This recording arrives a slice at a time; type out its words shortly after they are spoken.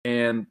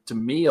and to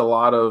me, a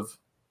lot of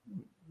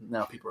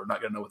now people are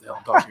not going to know what the hell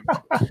I'm talking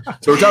about.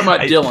 So we're talking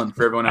about Dylan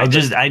for everyone out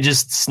there. I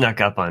just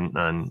snuck up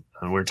on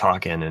we're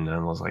talking, and I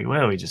was like,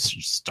 well, we just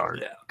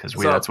start because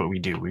that's what we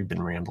do. We've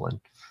been rambling.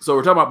 So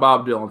we're talking about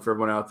Bob Dylan for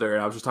everyone out there.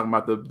 And I was just talking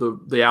about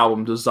the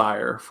album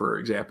Desire, for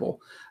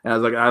example. And I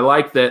was like, I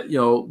like that,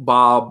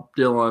 Bob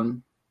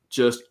Dylan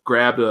just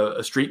grabbed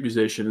a street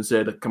musician and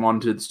said, come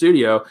on to the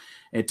studio.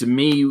 And to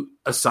me,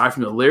 aside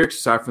from the lyrics,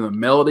 aside from the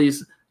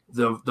melodies,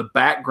 the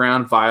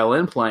background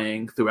violin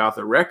playing throughout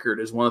the record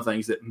is one of the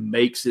things that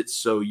makes it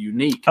so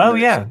unique. Oh,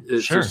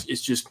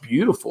 it's just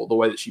beautiful the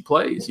way that she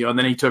plays, And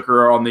then he took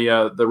her on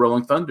the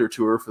Rolling Thunder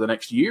tour for the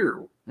next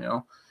year.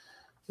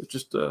 It's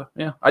just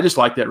I just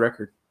like that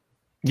record.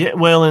 Yeah,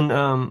 well,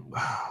 and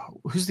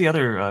who's the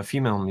other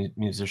female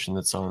musician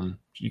that's on?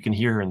 You can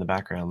hear her in the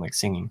background, like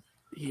singing.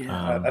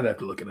 Yeah, I'd have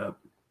to look it up.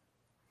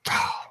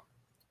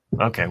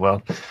 Okay,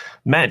 well,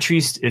 Matt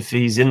Treist, if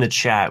he's in the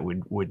chat,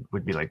 would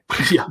be like,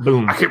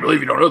 boom. I can't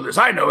believe you don't know this.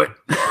 I know it.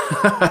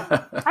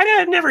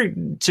 I never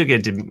took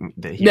it to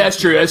that. That's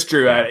true.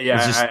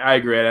 I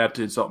agree. I'd have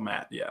to insult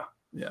Matt. Yeah.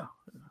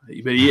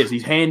 But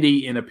he's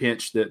handy in a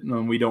pinch that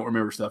when we don't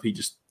remember stuff, he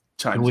just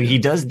chimes in. He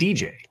does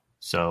DJ.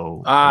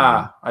 So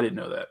I didn't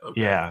know that.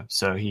 Okay. Yeah,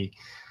 so he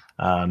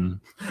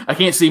I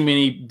can't see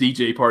many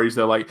DJ parties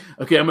that are like,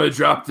 okay, I'm going to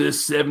drop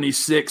this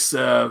 76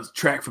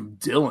 track from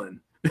Dylan.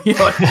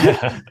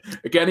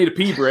 Okay, I need a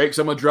pee break,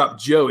 so I'm gonna drop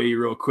Joey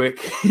real quick.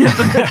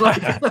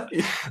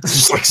 It's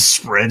just like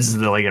spreads,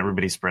 like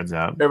everybody spreads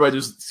out. Everybody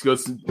just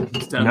goes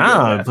down.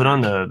 No, put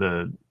on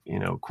the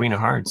Queen of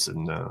Hearts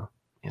and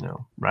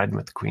riding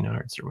with the Queen of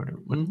Hearts or whatever.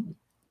 Mm-hmm.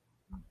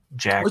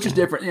 Jack, which is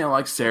different,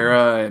 like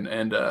Sarah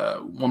and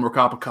one more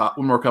cup of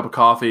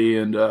coffee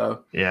and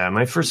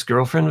my first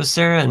girlfriend was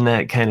Sarah, and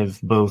that kind of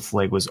both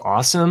like was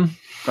awesome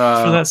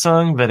for that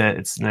song, but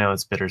it's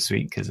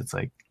bittersweet because it's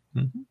like.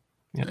 Mm-hmm.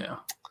 Yeah.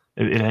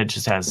 It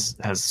just has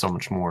so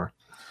much more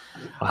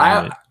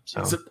behind it.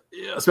 So.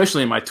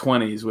 Especially in my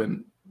 20s,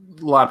 when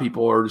a lot of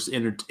people are just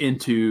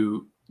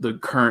into the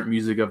current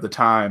music of the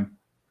time.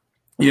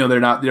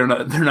 They're not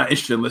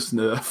interested in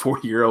listening to a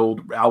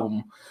 40-year-old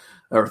album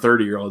or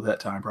 30-year-old at that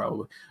time,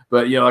 probably.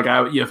 But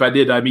if I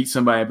did, I'd meet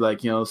somebody, I'd be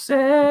like,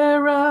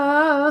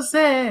 Sarah.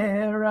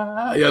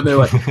 They're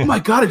like, oh my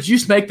God, did you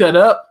just make that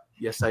up?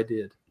 Yes, I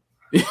did.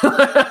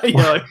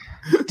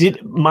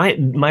 Did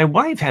my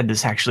wife had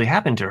this actually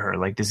happen to her?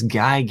 Like this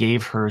guy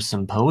gave her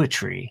some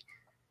poetry,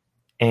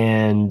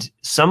 and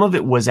some of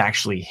it was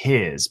actually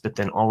his, but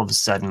then all of a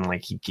sudden,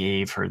 like he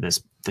gave her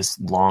this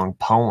long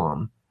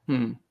poem,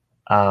 and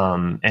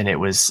it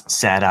was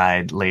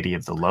 "Sad-Eyed Lady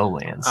of the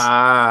Lowlands."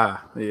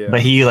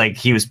 But he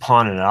was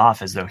pawning it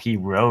off as though he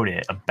wrote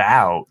it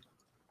about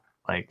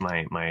like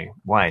my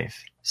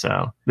wife.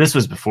 So this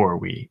was before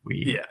we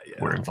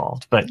were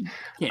involved, but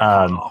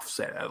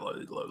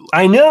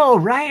I know,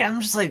 right?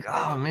 I'm just like,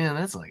 oh man,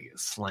 that's like a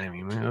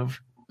slimy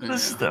move.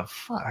 What the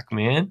fuck,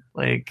 man?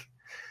 Like,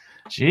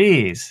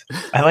 jeez.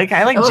 I like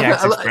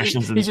Jack's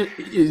expressions.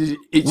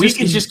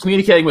 He's just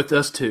communicating with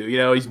us too.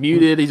 He's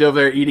muted. He's over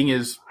there eating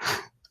his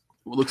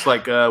looks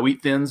like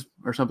wheat thins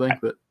or something.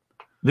 But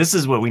this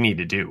is what we need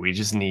to do. We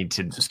just need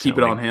to just keep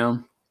it on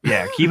him.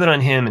 Yeah, keep it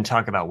on him and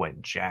talk about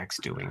what Jack's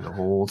doing the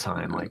whole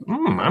time. Like,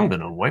 I'm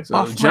gonna wipe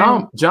off.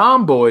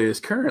 John Boy is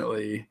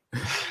currently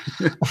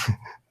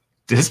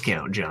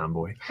discount. John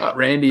Boy.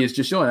 Randy is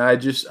just showing. I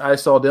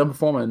saw Dylan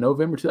perform in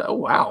November. Oh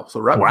wow! So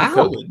right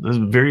before COVID. This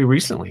was very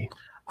recently.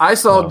 I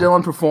saw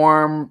Dylan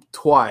perform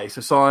twice.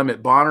 I saw him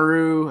at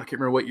Bonnaroo. I can't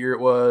remember what year it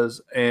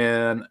was,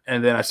 and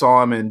then I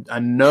saw him in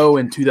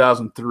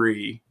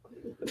 2003.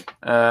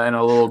 And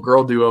a little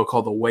girl duo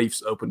called the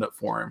Waifs opened up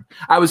for him.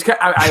 I was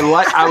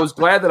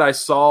glad that I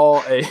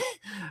saw a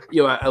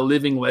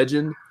living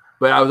legend,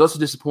 but I was also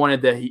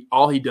disappointed that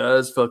all he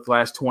does for the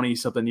last 20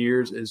 something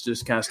years is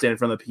just kind of stand in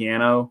front of the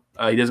piano.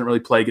 He doesn't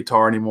really play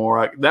guitar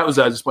anymore. That was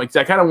just like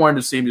I kind of wanted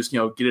to see him just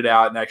get it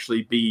out and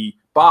actually be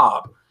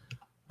Bob.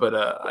 But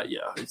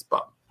it's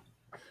Bob.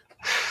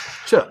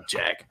 Shut up,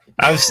 Jack.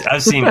 I've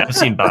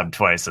seen Bob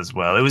twice as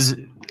well. It was,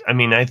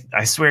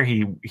 I swear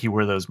he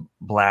wore those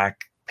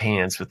black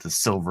pants with the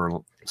silver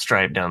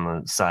stripe down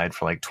the side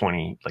for like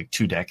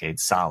 2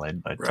 decades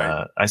solid. But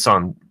right. I saw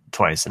him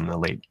twice in the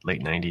late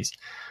 90s.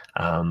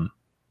 I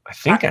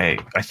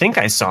think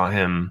I saw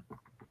him.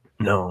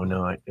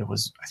 No, it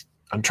was.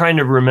 I'm trying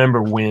to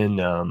remember when.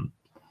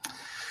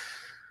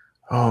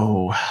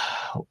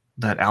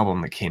 That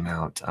album that came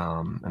out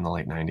in the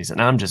late 90s,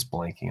 and I'm just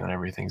blanking on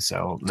everything.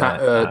 So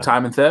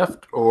Time and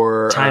Theft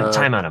or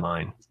Time Out of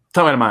Mind.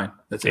 Time Out of Mind.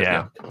 That's it.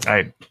 Yeah.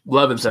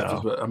 Love and Theft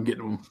is what I'm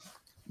getting them.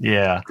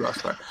 Yeah.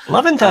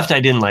 Love and Theft I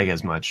didn't like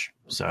as much.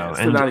 So it's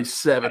the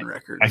 97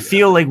 record. I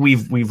feel like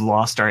we've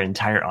lost our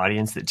entire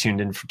audience that tuned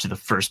in to the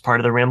first part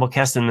of the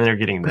Ramblecast, and then they're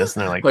getting this,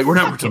 and they're like we're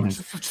not talking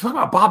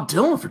about Bob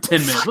Dylan for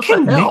 10 minutes. What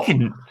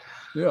the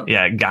hell?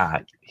 Yeah,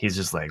 God. He's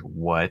just like,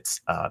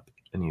 what's up?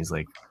 And he's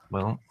like,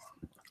 well,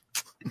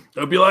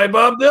 don't be like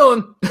Bob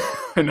Dylan.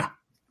 No.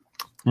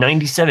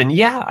 97.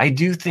 Yeah, I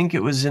do think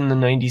it was in the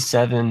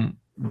 97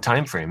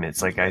 time frame.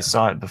 It's like I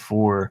saw it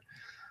before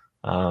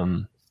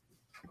Time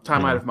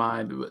Out of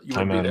Mind. You would be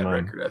that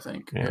record, I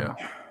think. Yeah.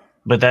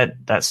 But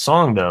that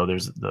song though,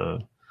 there's the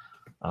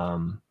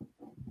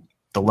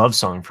love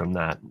song from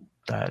that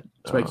To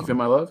Make You Feel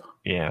My Love.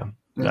 Yeah.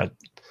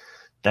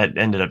 That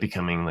ended up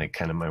becoming like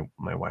kind of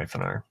my wife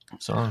and our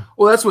song.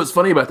 Well, that's what's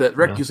funny about that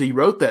record, because he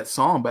wrote that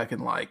song back in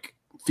like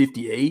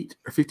 58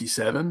 or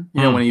 57,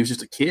 when he was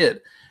just a kid.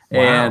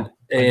 Wow.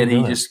 And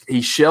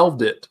he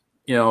shelved it,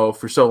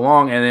 for so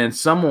long. And then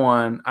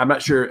someone, I'm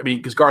not sure,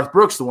 because Garth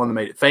Brooks is the one that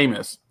made it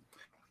famous,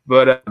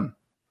 but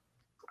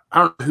I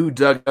don't know who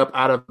dug up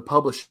out of the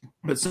publishing,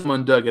 but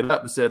someone dug it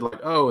up and said like,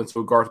 oh, and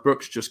so Garth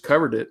Brooks just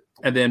covered it.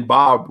 And then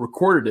Bob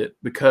recorded it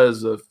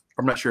because of,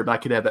 I'm not sure if I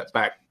could have that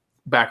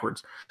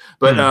backwards,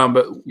 but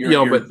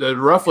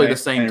roughly the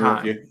same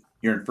time.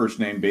 You're in first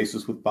name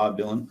basis with Bob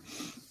Dylan,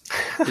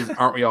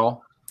 aren't we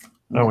all?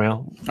 Oh well.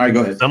 All right,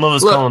 go ahead. Some of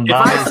us call him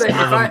Bob.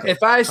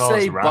 If I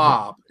say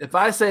Bob, if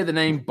I say the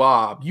name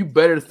Bob, you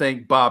better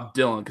think Bob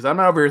Dylan, because I'm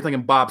not over here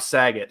thinking Bob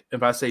Saget.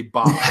 If I say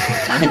Bob,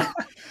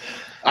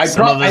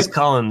 some of us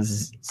call him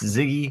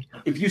Ziggy.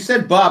 If you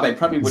said Bob, I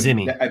probably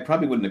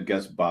wouldn't have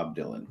guessed Bob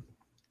Dylan.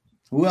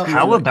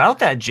 How about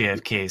that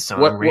JFK song,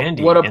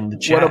 Randy? In the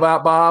chat. What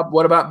about Bob?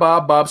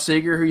 Bob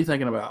Seger? Who are you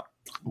thinking about?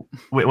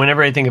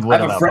 Whenever I think of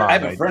Bob, I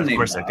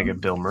think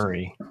of Bill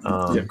Murray.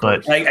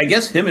 But I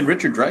guess him and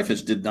Richard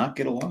Dreyfuss did not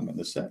get along on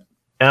the set.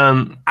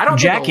 I don't.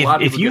 Jack,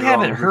 if you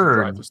haven't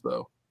heard,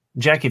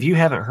 Jack, if you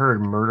haven't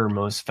heard "Murder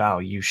Most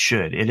Foul," you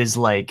should. It's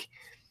like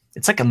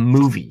a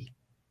movie.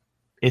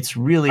 It's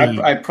really.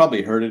 I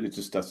probably heard it. It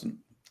just doesn't.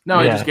 No,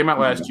 it just came out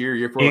last year.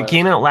 It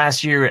came out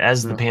last year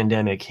as the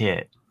pandemic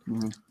hit.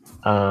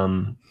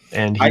 Mm-hmm.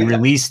 And he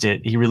released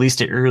it. He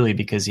released it early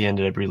because he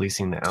ended up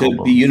releasing the album.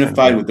 To be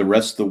unified with the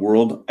rest of the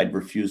world, I'd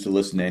refuse to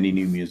listen to any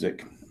new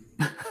music.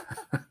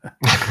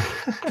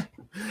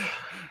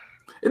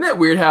 Isn't that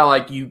weird how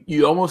like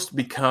you almost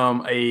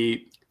become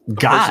a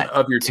god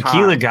of your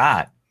tequila time.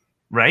 God,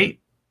 right?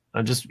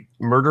 Just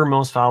Murder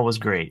Most Foul was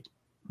great.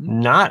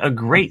 Not a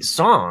great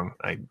song,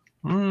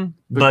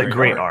 but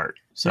great art.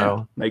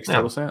 So makes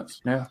total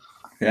sense. Yeah.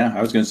 Yeah,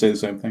 I was going to say the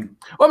same thing.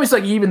 Well, it's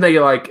like even they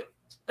like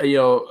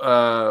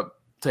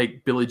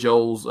take Billy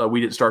Joel's "We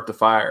Didn't Start the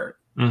Fire."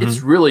 Mm-hmm.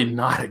 It's really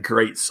not a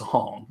great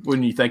song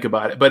when you think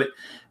about it, but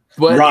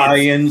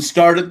Ryan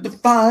started the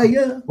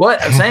fire.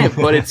 What I'm saying,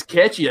 but it's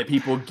catchy that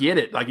people get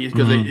it, like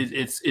because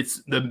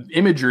it's the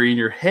imagery in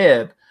your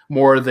head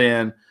more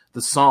than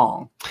the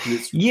song.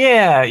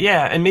 Yeah,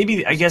 and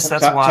maybe I guess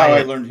that's why how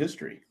I learned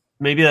history.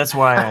 Maybe that's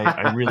why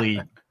I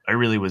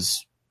really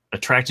was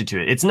attracted to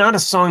it. It's not a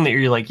song that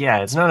you're like,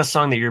 it's not a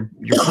song that you're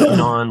putting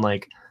on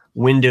like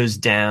windows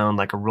down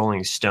like a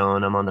Rolling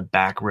Stone. I'm on the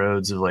back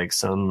roads of like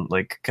some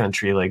like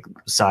country like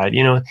side.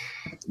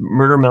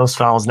 Murder Most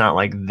Foul is not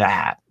like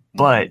that,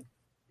 but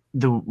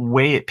the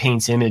way it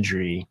paints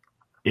imagery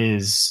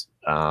is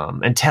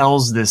and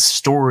tells this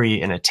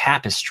story in a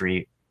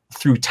tapestry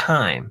through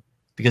time,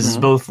 because it's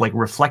both like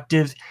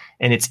reflective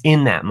and it's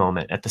in that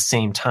moment at the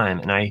same time.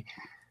 And I'm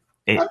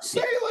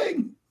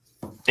sailing.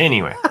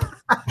 Anyway,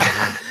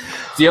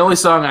 it's the only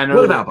song I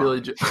know that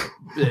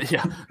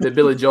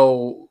Billy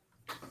Joel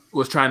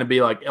was trying to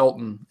be like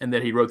Elton, and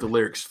that he wrote the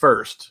lyrics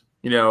first,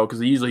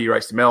 because usually he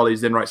writes the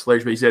melodies, then writes the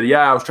lyrics. But he said,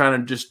 I was trying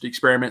to just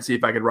experiment, see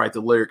if I could write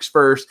the lyrics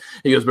first.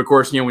 He goes, but of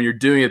course, when you're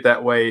doing it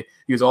that way,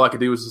 he goes, all I could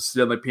do was just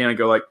sit on the piano and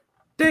go like,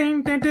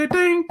 ding, ding, ding,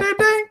 ding, ding,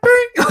 ding,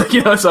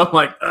 ding. So I'm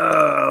like,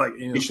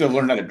 You should have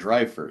learned how to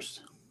drive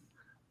first.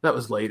 That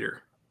was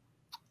later.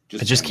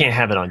 I just can't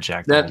have it on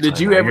Jack. Did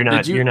you ever?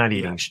 You're not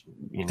eating.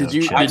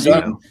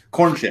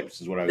 Corn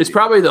chips is what I was. It's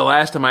probably the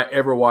last time I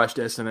ever watched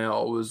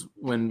SNL was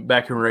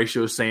back when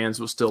Horatio Sands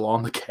was still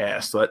on the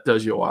cast. So that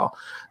tells you a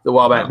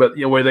while back. But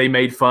where they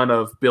made fun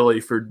of Billy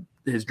for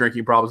his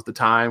drinking problems at the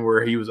time,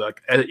 where he was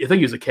like, I think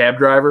he was a cab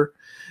driver.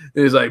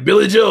 It was like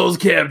Billy Joel's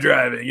cab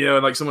driving,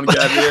 and like someone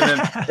got in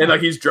and like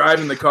he's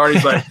driving the car. And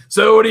he's like,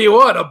 so what do you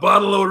want? A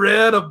bottle of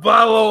red, a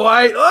bottle of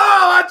white?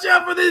 Oh, watch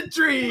out for the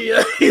tree.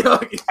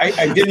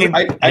 I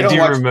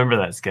do remember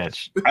that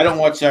sketch. I don't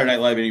watch Saturday Night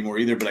Live anymore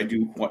either, but I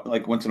do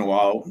like once in a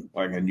while,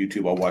 like on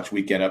YouTube, I'll watch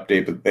Weekend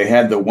Update. But they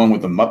had the one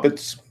with the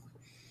Muppets.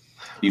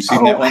 You've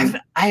seen that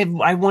one?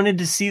 I wanted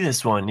to see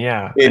this one.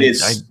 Yeah,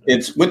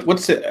 it's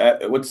what's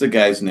the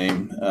guy's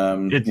name?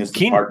 It's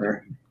Keenan,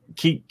 partner.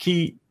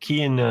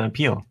 Keenan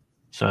Peele.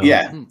 So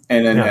and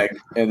then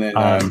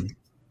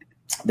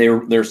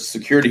they're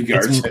security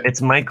guards.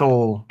 It's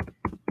Michael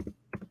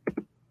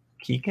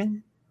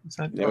Keegan. Is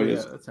that?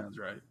 That sounds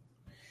right.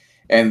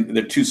 And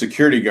they're two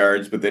security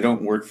guards, but they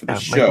don't work for the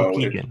show.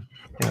 Keegan.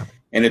 Yeah.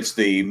 And it's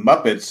the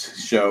Muppets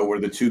show where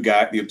the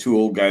two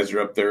old guys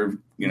are up there,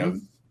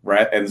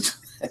 and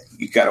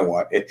you gotta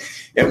watch it.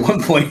 At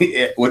one point,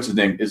 what's his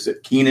name? Is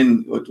it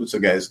Keenan? What's the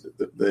guy's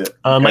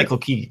Michael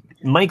Keegan.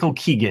 Michael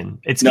Keegan.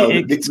 It's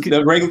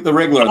the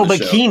regular. Oh, but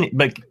Keenan's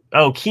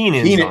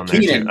on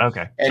there too.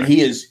 Okay, and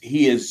he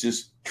is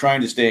just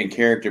trying to stay in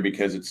character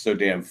because it's so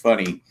damn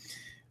funny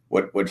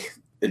what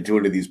they're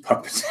doing to these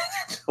puppets.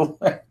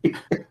 But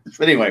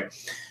anyway,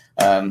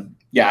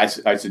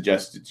 I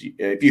suggest that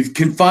if you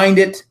can find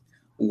it,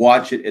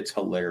 watch it. It's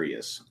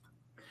hilarious.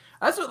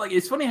 That's what, like,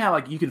 it's funny how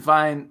like you can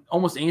find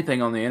almost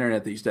anything on the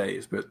internet these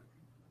days, but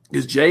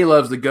because Jay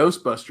loves the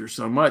Ghostbusters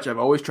so much, I've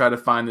always tried to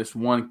find this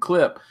one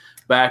clip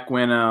back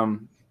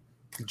when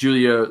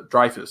Julia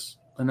Dreyfus,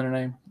 isn't that her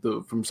name?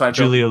 From Seinfeld.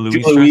 Julia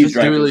Louis-Dreyfus.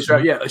 Julia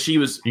Louis-Dreyfus. Yeah, she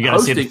was. You got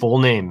to say the full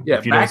name. Yeah,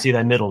 if you don't see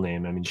that middle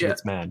name, I mean, she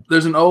gets mad.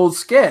 There's an old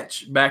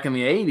sketch back in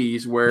the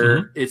 '80s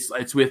where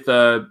it's with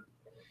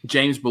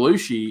James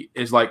Belushi.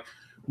 Is like,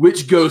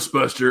 which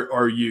Ghostbuster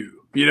are you?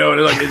 You know,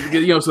 and like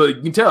so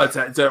you can tell it's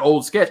an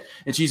old sketch,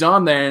 and she's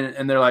on there,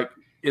 and they're like,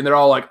 and they're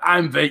all like,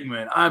 I'm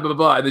Venkman, I'm blah blah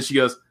blah, and then she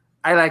goes,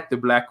 I like the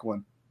black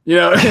one, you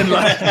know, and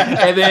like,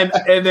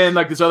 and then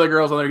like this other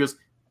girl's on there goes,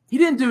 he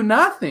didn't do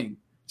nothing.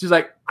 She's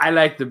like, I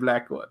like the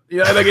black one, you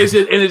know, like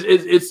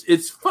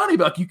it's funny,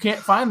 but like you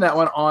can't find that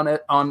one on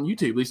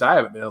YouTube. At least I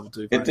haven't been able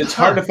to. It's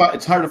hard to find.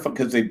 It's hard to find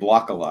because they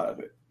block a lot of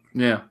it.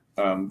 Yeah.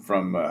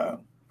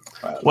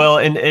 Well,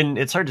 and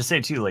it's hard to say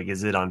too. Like,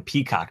 is it on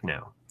Peacock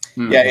now?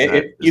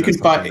 Yeah, you can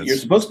find. You're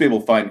supposed to be able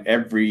to find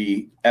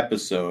every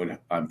episode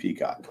on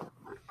Peacock.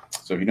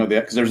 So if you know that,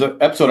 because there's an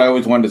episode I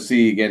always wanted to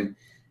see again.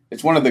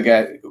 It's one of the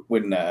guys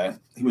when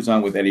he was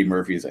on with Eddie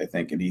Murphy's, I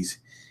think, and he's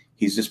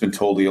just been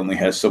told he only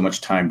has so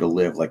much time to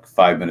live, like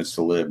 5 minutes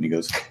to live, and he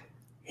goes,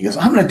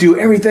 I'm going to do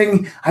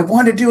everything I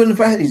want to do in the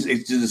past.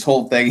 It's just this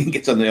whole thing. He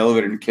gets on the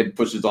elevator, and the kid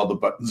pushes all the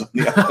buttons on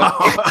the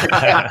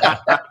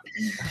elevator.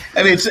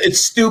 I mean, it's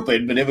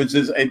stupid, but it was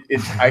just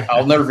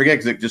I'll never forget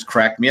because it just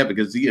cracked me up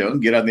because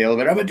get on the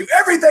elevator. I'm going to do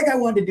everything I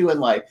want to do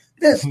in life.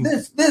 This. I'm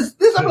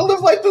going to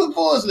live life to the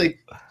fullest.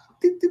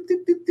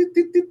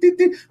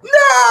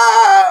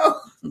 No.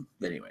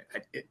 But anyway,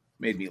 it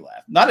made me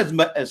laugh. Not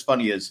as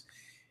funny as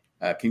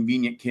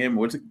Convenient Kim.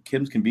 What's it?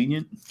 Kim's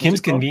Convenient.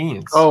 Kim's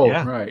Convenience. Oh,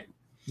 yeah. Right.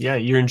 Yeah,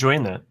 you're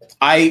enjoying that.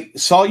 I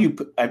saw you.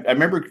 I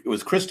remember it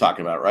was Chris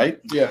talking about it,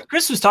 right? Yeah.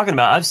 Chris was talking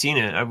about. I've seen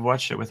it. I've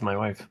watched it with my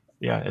wife.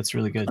 Yeah, it's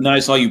really good. And then I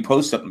saw you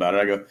post something about it.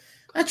 I go,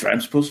 that's right.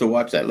 I'm supposed to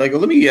watch that. Like,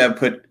 let me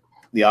put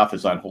The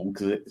Office on hold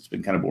because it's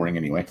been kind of boring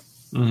anyway.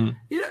 Mm-hmm.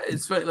 Yeah,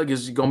 it's funny. Like,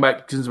 as going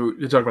back since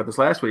we talked about this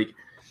last week.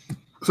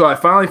 So I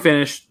finally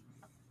finished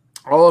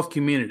all of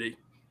Community,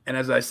 and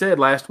as I said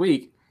last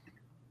week,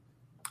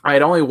 I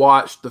had only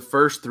watched the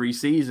first 3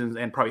 seasons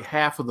and probably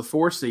half of the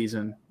 4th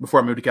season before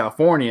I moved to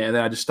California, and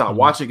then I just stopped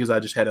watching because I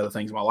just had other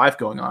things in my life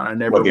going on. I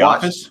never The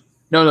watched. Office?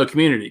 No,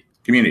 Community.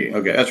 Community.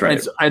 Okay, that's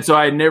right. And so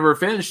I never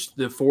finished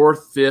the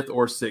 4th, 5th,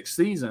 or 6th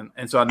season,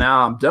 and so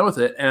now I'm done with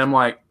it. And I'm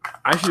like,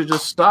 I should have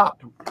just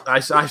stopped. I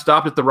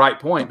stopped at the right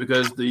point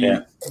because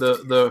the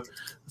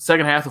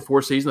second half of the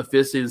 4th season, the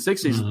 5th season, 6th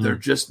season, they're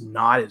just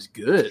not as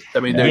good.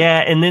 I mean,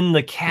 and then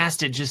the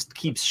cast it just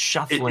keeps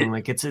shuffling.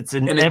 Like it's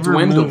an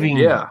ever moving.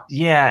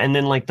 Yeah, and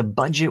then like the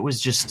budget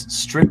was just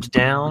stripped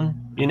down,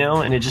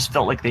 and it just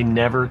felt like they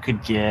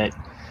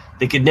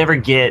could never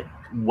get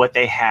what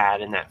they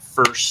had in that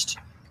first.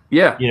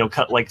 Yeah,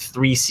 cut like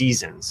 3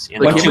 seasons. The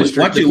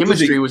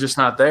chemistry was just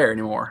not there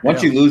anymore.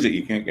 Once you lose it,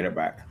 you can't get it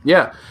back.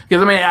 Yeah,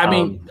 because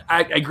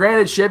I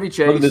granted Chevy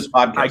Chase,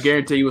 I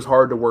guarantee he was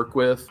hard to work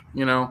with,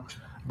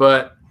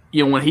 but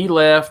when he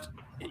left,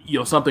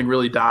 something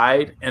really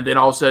died, and then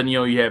all of a sudden,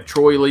 you have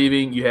Troy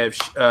leaving, you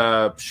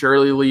have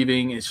Shirley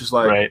leaving. It's just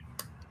like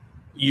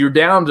you're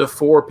down to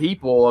 4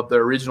 people of the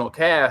original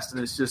cast,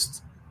 and it's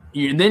just.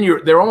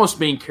 They're almost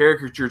being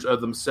caricatures of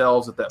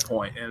themselves at that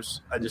point. And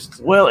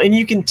and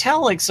you can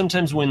tell like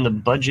sometimes when the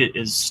budget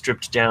is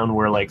stripped down,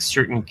 where like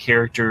certain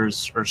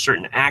characters or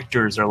certain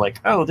actors are like,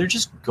 oh, they're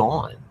just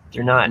gone.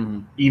 They're not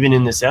even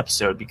in this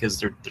episode because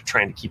they're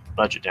trying to keep the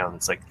budget down.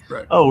 It's like,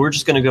 oh, we're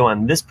just going to go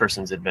on this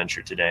person's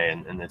adventure today,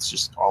 and it's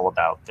just all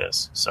about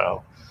this.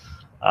 So,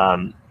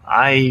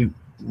 I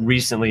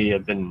recently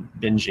have been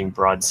binging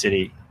Broad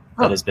City.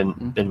 That has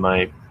been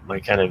my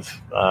kind of.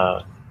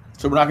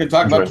 So we're not going to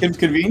talk about Kim's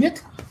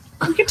Convenience?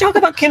 We can talk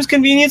about Kim's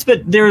Convenience,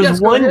 but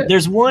there's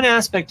one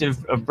aspect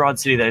of Broad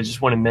City that I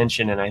just want to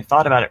mention, and I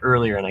thought about it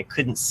earlier, and I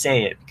couldn't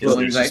say it because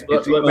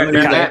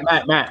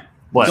Matt.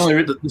 What?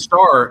 The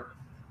star,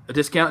 a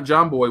discount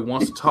John Boy,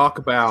 wants to talk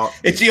about.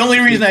 It's the only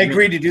reason I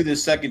agreed to do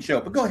this second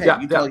show. But go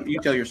ahead, you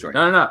tell your story.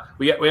 No.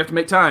 We have to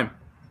make time.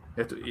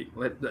 We have to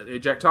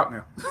let Jack talk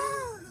now.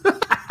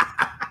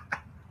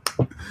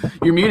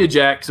 You're muted,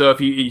 Jack. So if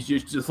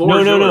the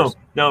floor is yours.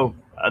 No.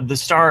 The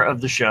star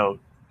of the show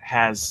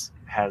has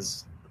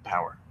the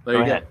power.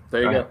 There you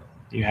go.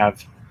 You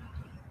have.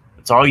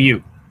 It's all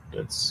you.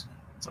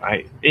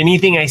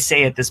 Anything I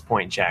say at this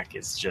point, Jack,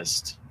 is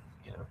just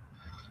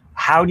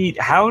How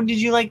did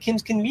you like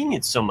Kim's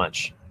Convenience so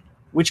much?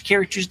 Which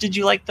characters did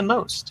you like the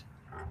most?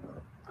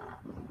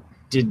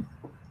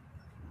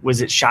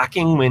 Was it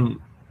shocking when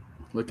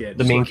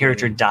the main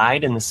character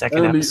died in the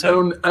second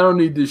episode? I don't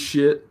need this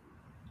shit.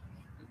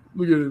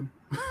 Look at him.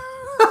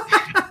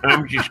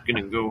 I'm just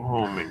gonna go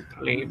home and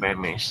play by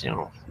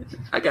myself.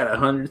 I got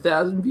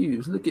 100,000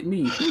 views. Look at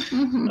me.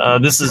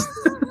 This is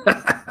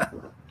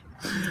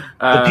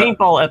the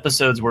paintball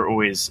episodes were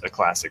always a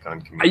classic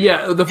on Community.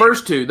 Yeah, the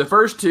first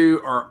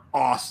two are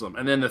awesome,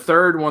 and then the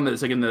third one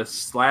that's like in the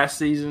last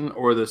season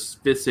or the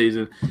 5th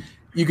season,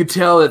 you could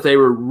tell that they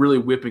were really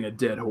whipping a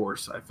dead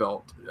horse. I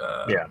felt.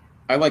 Yeah.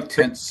 I like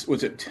tents.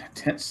 Was it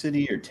Tent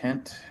City or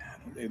Tent?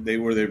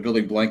 They're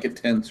building blanket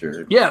tents,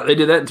 or yeah, they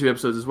did that in 2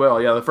 episodes as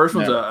well. Yeah, the first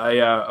one's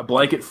a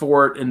blanket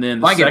fort, and then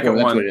the second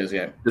one. That's what it is,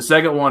 yeah. The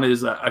second one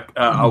is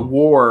a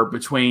war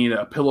between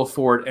a pillow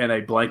fort and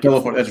a blanket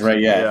fort. That's right.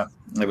 Yeah.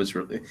 It was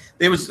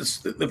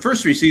the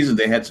first 3 seasons.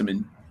 They had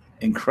some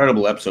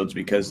incredible episodes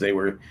because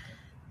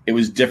it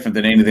was different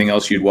than anything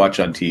else you'd watch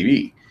on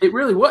TV. It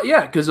really was,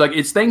 yeah, because like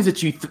it's things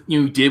that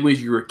you did when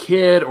you were a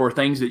kid, or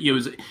things that it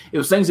was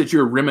things that you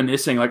were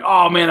reminiscing, like,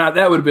 oh man,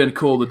 that would have been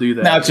cool to do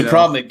that. Now it's a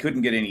problem; it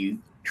couldn't get any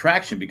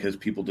traction because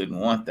people didn't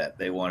want that.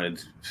 They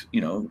wanted,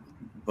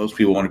 most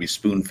people want to be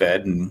spoon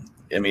fed, and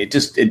I mean, it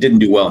didn't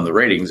do well in the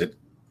ratings. It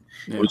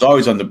was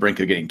always on the brink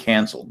of getting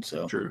canceled.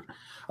 So true.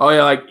 Oh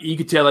yeah, like you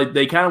could tell, like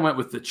they kind of went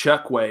with the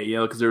Chuck way,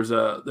 because there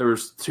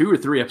was 2 or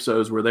 3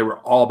 episodes where they were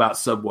all about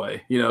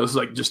Subway. It was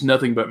like just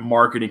nothing but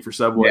marketing for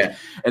Subway. Yeah.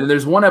 And then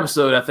there's one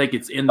episode, I think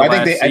it's in the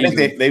last season. I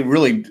think they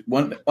really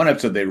one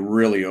episode they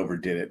really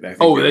overdid it. I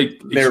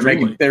think they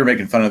were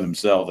making fun of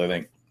themselves, I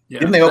think. Yeah.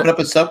 Didn't they open up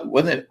a Subway?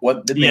 Wasn't it?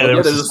 What?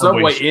 There's a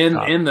Subway in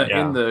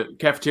the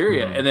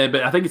cafeteria, mm-hmm.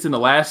 But I think it's in the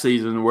last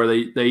season where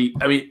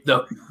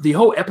the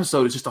whole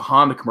episode is just a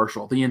Honda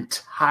commercial, the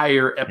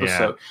entire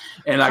episode,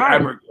 and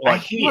I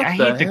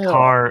hate the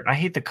car. I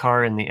hate the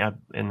car in the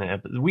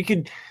you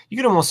could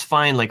almost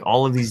find like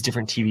all of these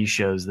different TV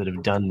shows that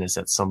have done this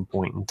at some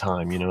point in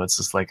time. It's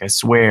just like I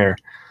swear.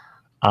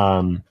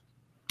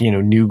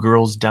 New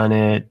Girl's done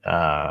it.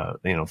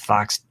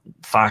 Fox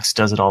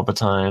does it all the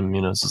time.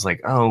 It's just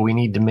like, oh, we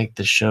need to make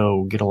the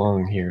show get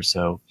along here.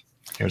 So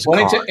here's a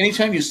car.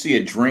 Anytime you see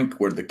a drink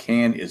where the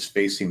can is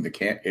facing the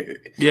can,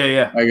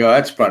 yeah, I go,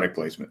 that's product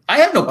placement. I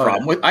have no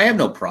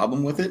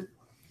problem with it.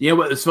 Yeah,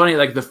 but it's funny.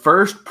 Like the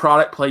first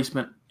product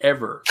placement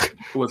ever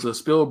was a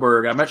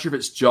Spielberg. I'm not sure if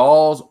it's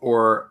Jaws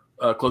or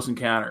Close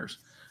Encounters,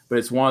 but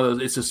it's one of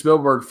those. It's a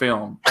Spielberg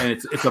film, and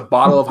it's a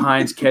bottle of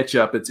Heinz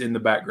ketchup that's in the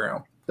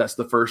background. That's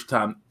the first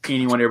time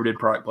anyone ever did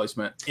product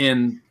placement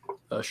in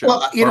a show.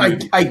 Well,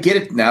 I get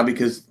it now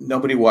because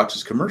nobody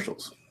watches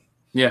commercials.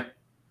 Yeah.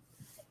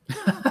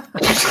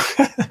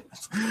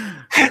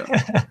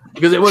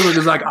 Because it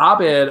was like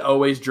Abed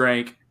always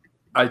drank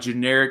a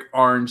generic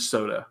orange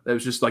soda. That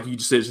was just like you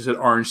just said, it just said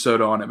orange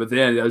soda on it. But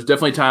then there's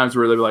definitely times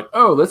where they were like,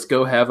 "Oh, let's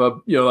go have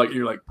a," like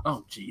you're like,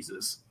 "Oh,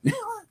 Jesus."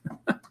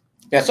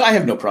 Yeah, so I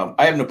have no problem.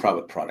 I have no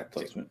problem with product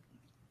placement.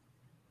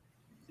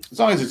 As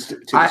long as it's to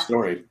the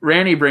story.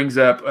 Randy brings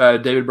up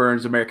David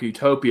Byrne's American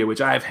Utopia, which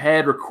I've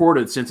had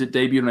recorded since it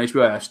debuted on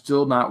HBO. I've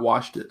still not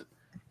watched it.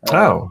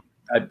 I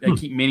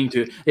keep meaning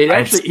to.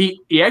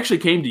 He actually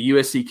came to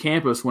USC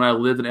campus when I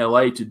lived in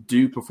LA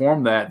to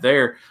perform that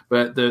there,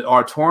 but the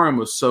auditorium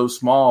was so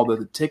small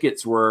that the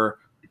tickets were,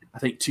 I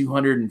think,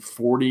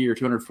 240 or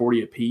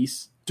 240 a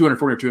piece,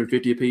 240 or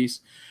 250 a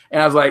piece.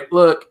 And I was like,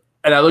 look.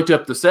 And I looked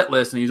up the set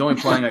list, and he was only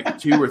playing like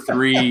 2 or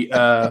 3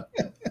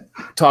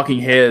 Talking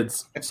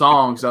Heads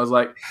songs. I was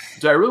like,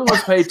 do I really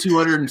want to pay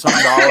 $200 and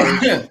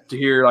something to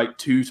hear like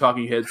 2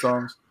 Talking Heads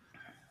songs?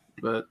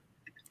 But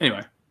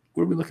anyway,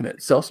 what are we looking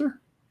at?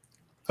 Seltzer?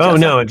 Oh,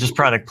 no, just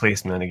product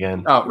placement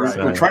again. Oh, right.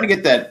 We're trying to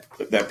get that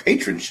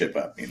patronship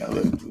up, the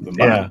money.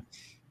 Yeah.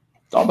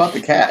 It's all about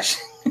the cash.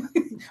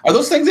 Are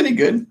those things any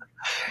good?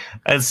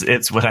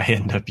 It's what I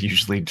end up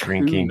usually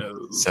drinking.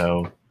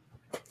 So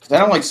I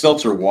don't like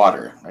seltzer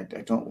water. I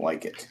don't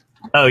like it.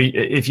 Oh,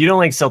 if you don't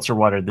like seltzer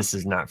water, this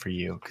is not for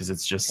you because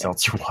it's just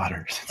seltzer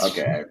water.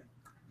 Okay.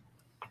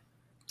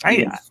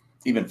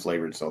 Even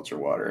flavored seltzer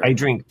water. I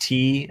drink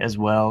tea as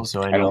well,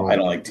 so I know. I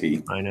don't like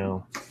tea. I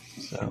know.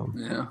 So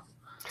yeah,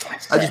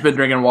 I've just been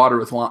drinking water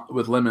with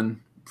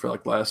lemon for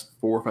like the last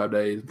 4 or 5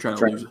 days. I'm trying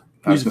to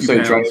lose a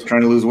few pounds.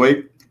 Trying to lose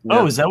weight. Yeah.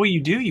 Oh, is that what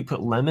you do? You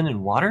put lemon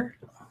in water?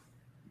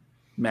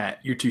 Matt,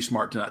 you're too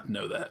smart to not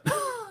know that.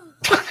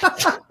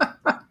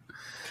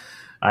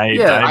 I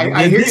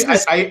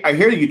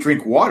hear that you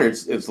drink water.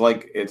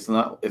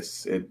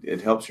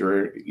 It helps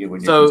when you're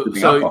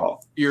consuming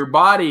alcohol. Your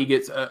body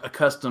gets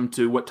accustomed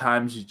to what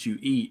times that you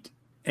eat,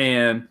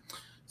 and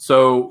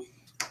so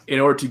in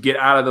order to get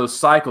out of those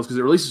cycles, because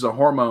it releases a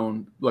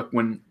hormone, like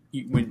when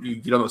you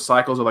get on those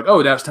cycles of like,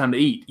 oh, now it's time to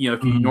eat.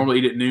 If you normally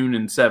eat at noon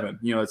and 7,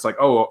 it's like,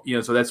 oh,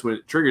 so that's when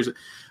it triggers it.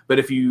 But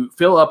if you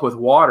fill up with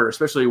water,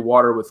 especially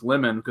water with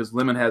lemon, because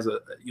lemon has a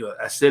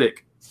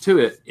acidic to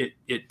it,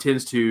 it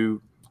tends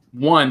to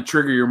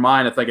trigger your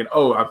mind of thinking,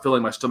 oh, I'm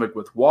filling my stomach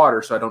with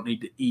water, so I don't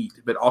need to eat.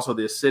 But also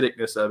the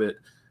acidicness of it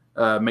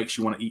makes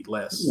you want to eat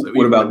less. So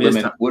what about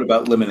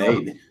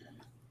lemonade?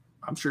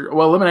 I'm sure.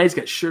 Well, lemonade's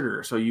got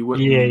sugar, so you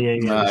wouldn't.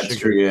 Yeah. That's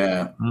true.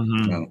 Yeah.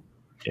 Mm-hmm. No.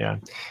 Yeah.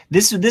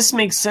 This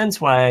makes sense.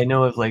 Why I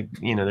know of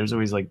there's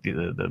always like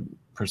the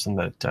person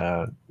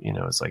that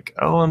is like,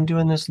 oh, I'm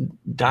doing this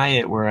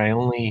diet where I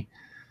only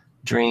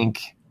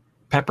drink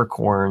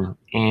peppercorn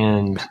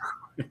and.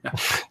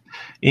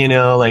 And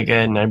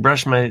I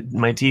brush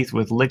my teeth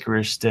with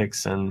licorice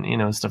sticks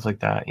and, stuff like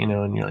that, and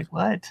you're like,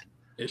 what?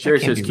 Sherry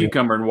says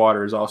cucumber and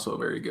water is also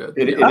very good.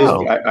 It is.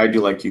 I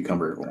do like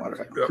cucumber and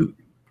water.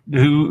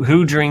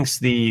 Who drinks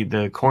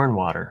the corn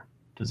water?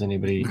 Does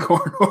anybody?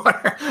 Corn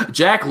water.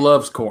 Jack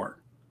loves corn.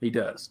 He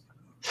does.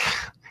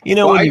 You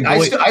know, when I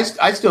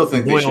still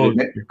think they should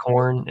admit your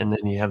corn, and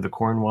then you have the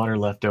corn water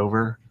left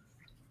over.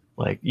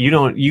 Like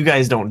you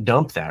guys don't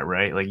dump that,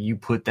 right? Like you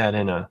put that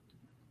in a.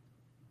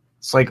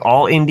 It's like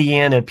all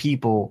Indiana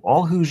people,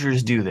 all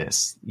Hoosiers do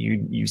this.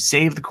 You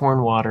save the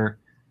corn water,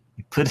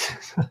 you put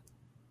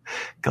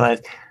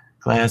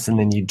glass, and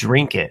then you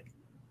drink it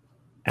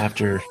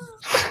after.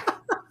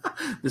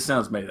 This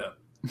sounds made up.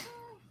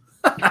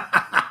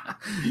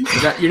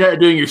 You're not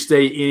doing your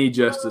state any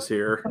justice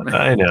here.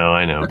 I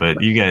know,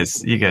 but you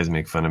guys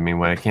make fun of me.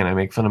 Why can't I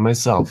make fun of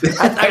myself?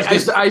 I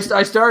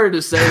started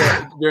to say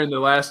that during the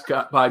last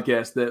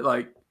podcast that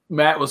like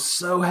Matt was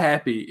so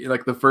happy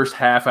like the first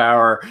half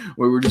hour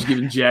where we were just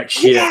giving Jack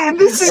shit. Yeah,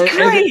 this is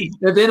great.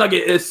 And then like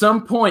at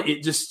some point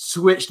it just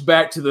switched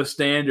back to the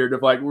standard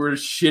of like we're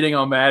just shitting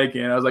on Matt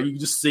again. I was like, you can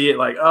just see it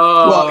like,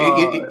 oh.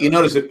 Well, you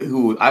notice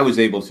who I was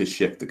able to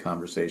shift the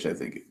conversation, I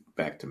think,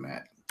 back to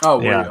Matt. Oh,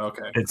 yeah.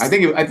 Okay. I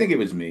think it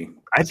was me.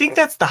 I think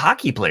that's the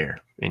hockey player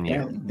in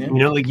you. Yeah. You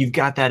know, like you've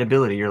got that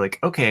ability. You're like,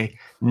 okay,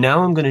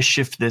 now I'm going to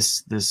shift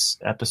this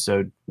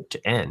episode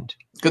to end.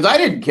 Because I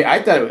didn't care.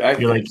 I thought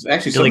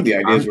actually some of the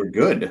ideas were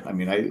good. I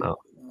mean, I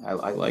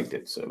liked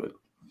it.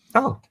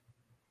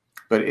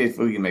 But if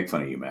we can make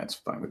fun of you, Matt, it's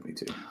fine with me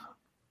too.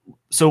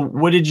 So,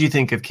 what did you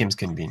think of Kim's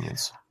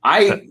Convenience?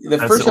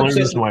 The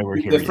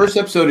first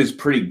episode is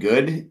pretty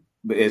good.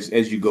 But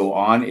as you go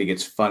on, it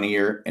gets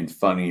funnier and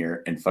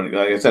funnier and funnier.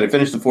 Like I said, I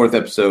finished the 4th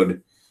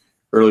episode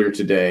earlier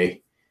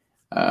today.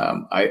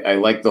 I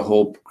like the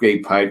whole gay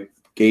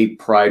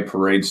pride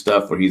parade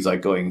stuff where he's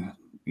like going,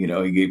 you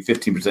know, he gave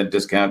 15%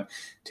 discount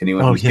to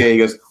anyone who's gay. He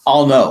goes,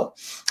 I'll know.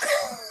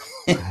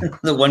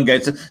 The one guy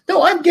said,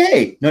 no, I'm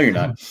gay. No, you're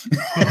not.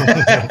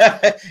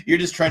 You're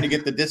just trying to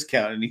get the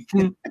discount. And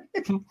the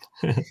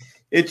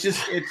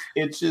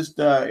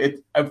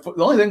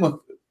only thing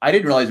I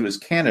didn't realize it was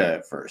Canada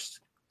at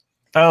first.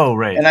 Oh,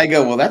 right. And I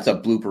go, well, that's a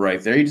blooper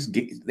right there. They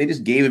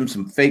just gave him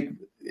some fake,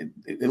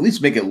 at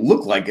least make it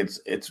look like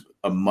it's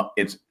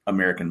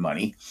American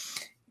money.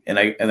 And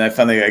I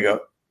finally I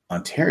go,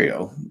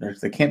 Ontario.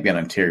 They can't be in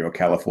Ontario,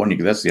 California,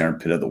 because that's the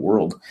armpit of the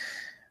world.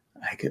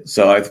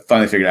 So I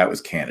finally figured out it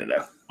was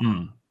Canada.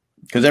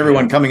 Because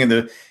everyone coming in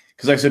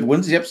because I said,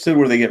 when's the episode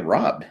where they get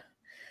robbed?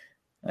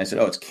 And I said,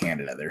 oh, it's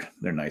Canada.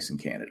 They're nice in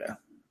Canada.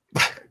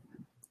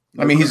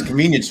 I mean, he's a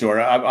convenience store.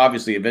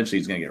 Obviously, eventually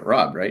he's going to get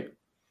robbed, right?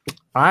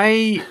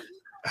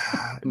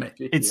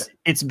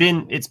 It's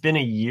been a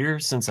year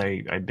since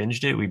I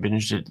binged it. We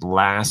binged it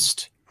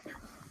last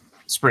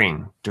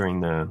spring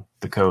during the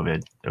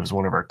COVID. It was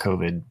one of our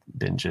COVID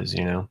binges,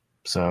 you know.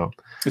 So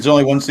it's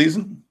only one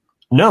season?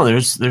 No,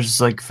 there's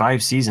like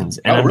 5 seasons.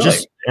 And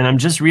I'm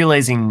just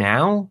realizing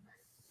now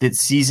that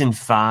season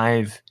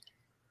 5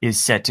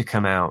 is set to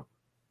come out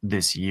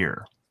this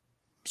year.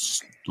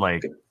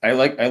 Like I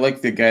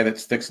like the guy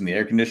that's fixing the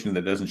air conditioner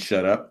that doesn't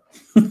shut up.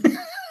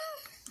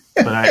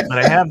 But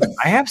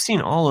I have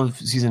seen all of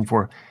season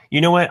 4.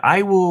 You know what?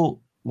 I will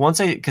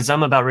because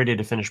I'm about ready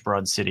to finish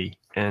Broad City,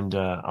 and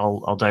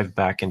I'll dive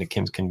back into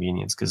Kim's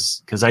Convenience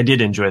because I did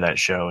enjoy that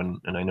show,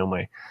 and I know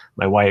my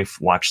wife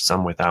watched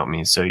some without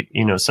me. So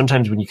you know,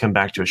 sometimes when you come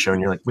back to a show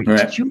and you're like, wait,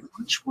 Did you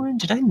watch one?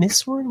 Did I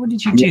miss one? What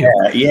did you do?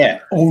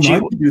 Yeah. Oh, I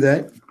can do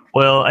that.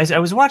 Well, I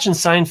was watching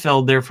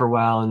Seinfeld there for a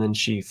while, and then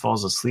she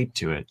falls asleep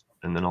to it.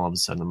 And then all of a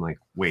sudden, I'm like,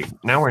 wait,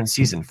 now we're in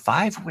season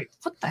 5? Wait,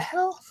 what the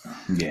hell?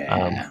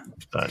 Yeah.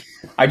 But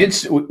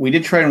we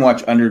did try and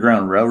watch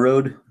Underground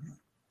Railroad.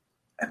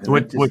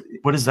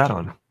 What is that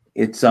on?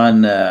 It's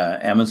on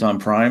Amazon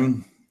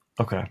Prime.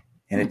 Okay.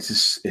 And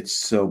it's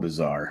so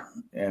bizarre.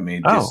 I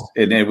mean,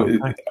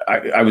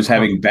 I was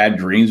having bad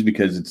dreams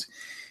because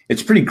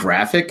it's pretty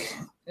graphic.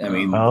 I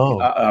mean,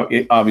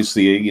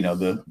 obviously, you know,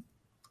 the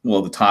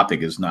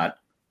topic is not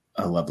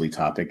a lovely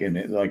topic.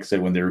 And like I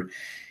said, when they're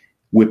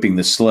whipping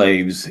the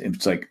slaves,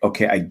 it's like,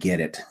 okay, I get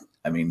it.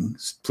 I mean,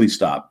 please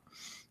stop.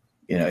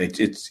 You know,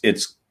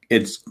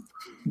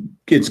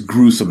 it's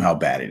gruesome how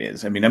bad it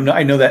is. I mean,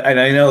 I know that,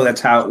 and I know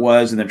that's how it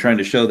was, and they're trying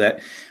to show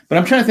that. But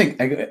I'm trying to think.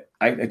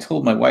 I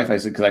told my wife, I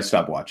said, because I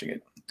stopped watching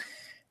it,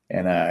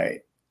 and I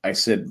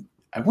said,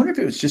 I wonder if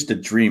it was just a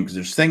dream, because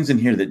there's things in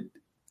here that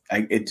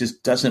it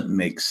just doesn't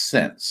make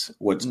sense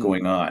what's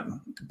going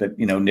on. But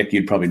you know, Nick,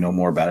 you'd probably know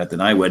more about it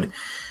than I would,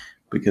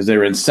 because they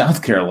were in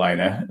South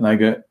Carolina,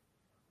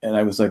 and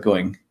I was like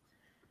going,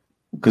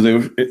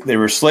 because they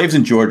were slaves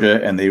in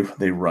Georgia, and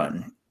they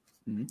run,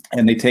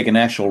 and they take an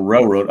actual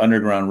railroad,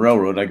 underground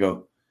railroad. I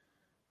go,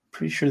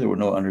 pretty sure there were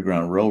no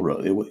underground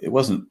railroad. It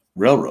wasn't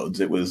railroads.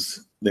 It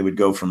was, they would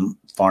go from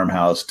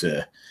farmhouse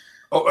to.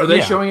 Oh, are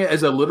they showing it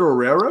as a literal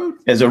railroad?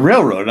 As a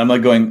railroad. I'm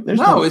like going, there's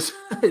it's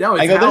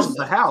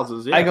the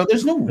houses. Yeah. I go,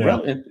 there's no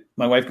railroad.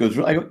 My wife goes,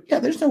 I go, yeah,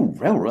 there's no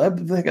railroad.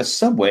 That'd be like a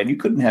subway, and you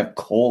couldn't have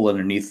coal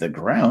underneath the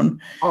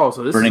ground. Oh,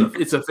 so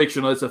it's a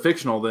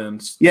fictional then.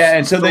 Yeah,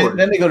 and so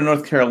then they go to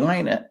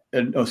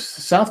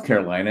South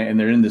Carolina, and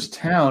they're in this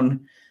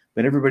town,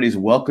 but everybody's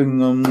welcoming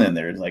them, and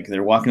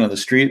they're walking on the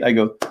street. I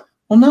go,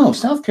 well, no,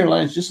 South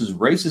Carolina is just as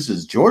racist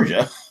as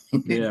Georgia.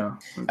 Yeah.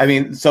 I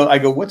mean, so I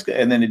go, what's good?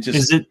 And then it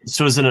just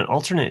is it an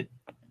alternate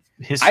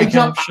history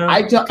show?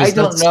 I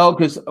don't know,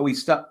 because we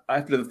stopped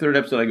after the third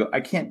episode. I go,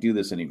 I can't do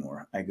this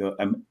anymore. I go,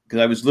 because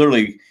I was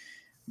literally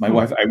my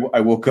wife.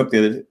 I woke up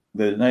the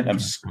other night.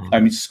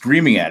 I'm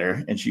screaming at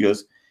her, and she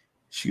goes.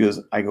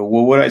 I go,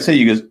 well, what did I say?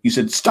 You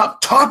said,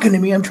 stop talking to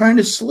me. I'm trying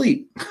to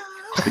sleep.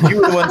 But you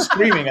were the one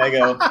screaming. I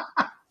go.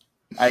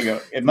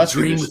 It must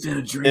be within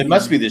a dream. It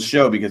must be this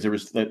show, because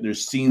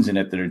there's scenes in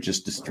it that are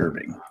just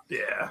disturbing.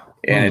 Yeah,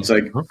 and it's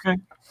like, okay.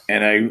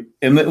 And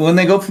when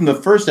they go from the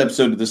first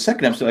episode to the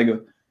second episode, I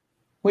go,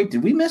 wait,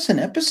 did we miss an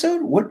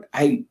episode? What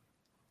I'm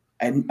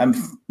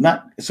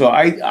not. So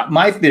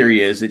my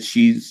theory is that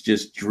she's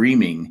just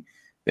dreaming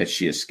that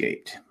she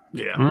escaped.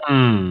 Yeah,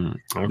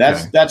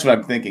 okay. That's what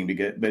I'm thinking.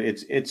 But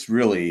it's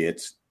really.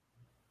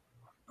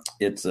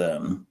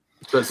 So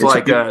it's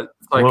like a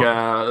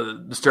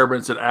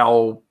disturbance at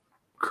Owl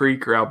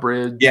Creek or Owl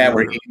Bridge. Yeah,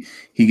 where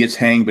he gets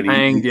hanged, but he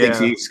thinks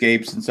he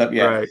escapes and stuff.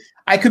 Yeah, right.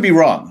 I could be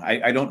wrong.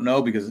 I don't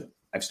know, because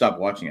I've stopped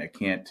watching. I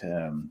can't.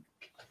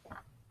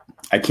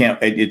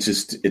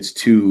 It's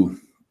too.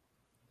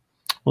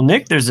 Well,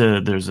 Nick, there's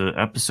a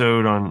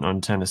episode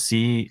on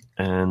Tennessee,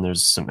 and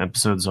there's some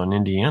episodes on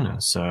Indiana.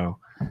 So,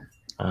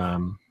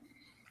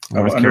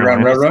 North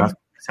Underground Railroad,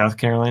 South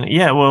Carolina.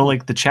 Yeah, well,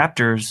 like the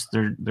chapters,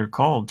 they're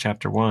called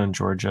Chapter 1,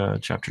 Georgia.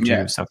 Chapter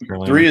 2, South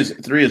Carolina.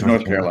 3 is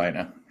North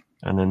Carolina,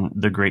 and then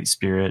the Great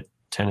Spirit,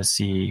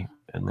 Tennessee,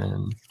 and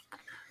then.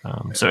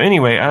 So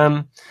anyway,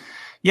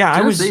 yeah,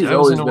 Tennessee's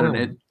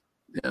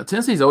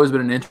always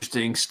been an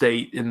interesting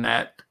state in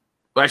that.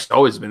 Well, actually,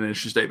 always been an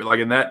interesting state, but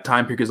like in that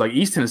time period, because like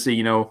East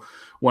Tennessee,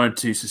 wanted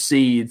to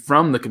secede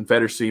from the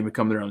Confederacy and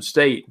become their own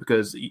state,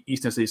 because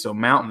East Tennessee is so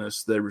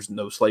mountainous, there was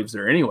no slaves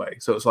there anyway.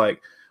 So it's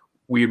like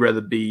we'd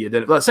rather be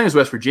same as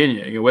West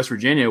Virginia. West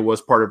Virginia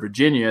was part of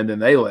Virginia, and then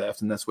they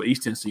left, and that's what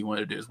East Tennessee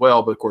wanted to do as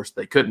well. But of course,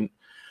 they couldn't.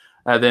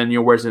 Then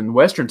whereas in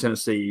Western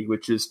Tennessee,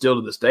 which is still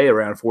to this day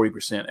around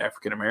 40%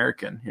 African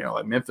American,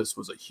 like Memphis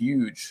was a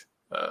huge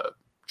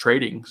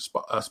trading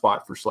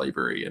spot for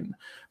slavery,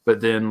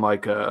 but then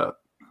like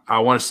I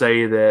want to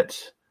say that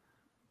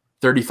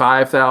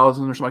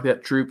 35,000 or something like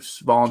that troops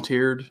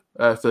volunteered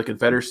for the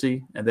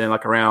Confederacy, and then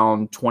like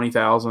around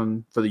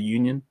 20,000 for the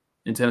Union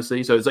in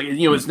Tennessee. So it's like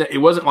it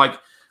wasn't like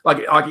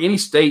any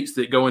states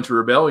that go into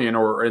rebellion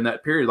or in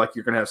that period, like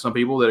you're going to have some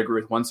people that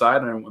agree with one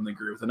side and when they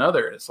agree with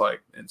another. It's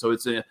like, and so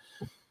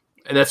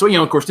and that's what,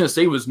 of course,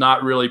 Tennessee was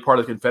not really part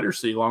of the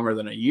Confederacy longer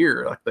than a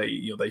year. Like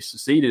they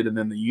seceded, and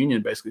then the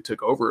Union basically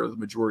took over the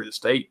majority of the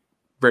state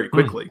very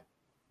quickly.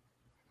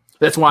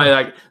 That's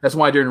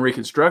why during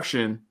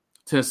Reconstruction,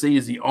 Tennessee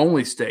is the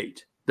only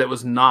state that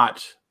was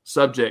not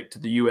subject to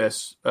the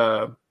U.S.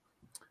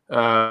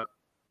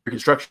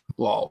 Reconstruction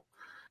law,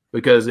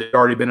 because it had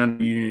already been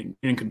under Union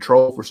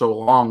control for so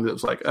long that it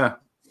was like, I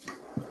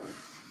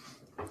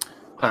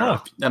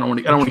don't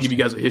want to give you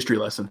guys a history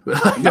lesson.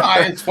 No,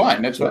 it's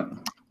fine. That's fine.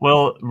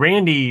 Well,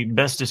 Randy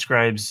best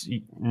describes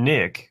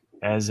Nick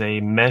as a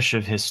mesh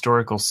of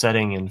historical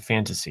setting and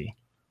fantasy.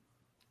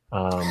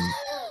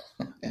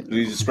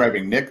 He's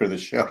describing Nick or the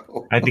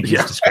show? I think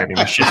he's describing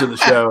the show. The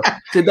show.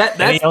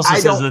 He also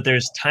says that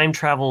there's time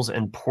travels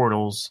and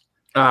portals.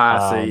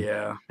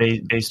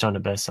 Based on a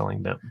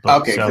best-selling book.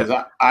 Okay,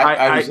 because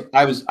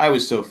I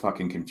was so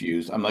fucking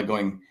confused. I'm like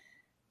going,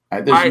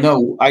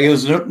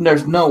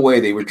 there's no way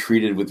they were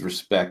treated with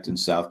respect in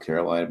South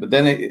Carolina. But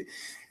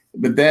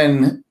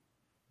then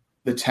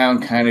the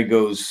town kind of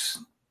goes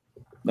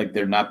like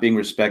they're not being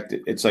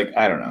respected. It's like,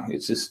 I don't know.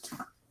 It's just.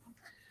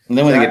 And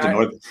then when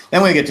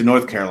they get to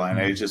North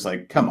Carolina, it's just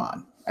like, come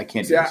on, I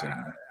can't do this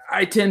anymore.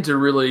 I tend to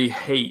really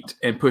hate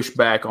and push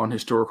back on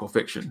historical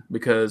fiction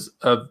because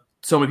of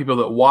so many people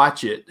that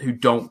watch it who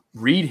don't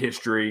read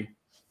history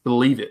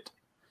believe it.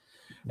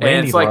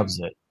 Randy loves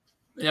it.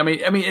 I mean,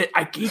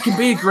 it can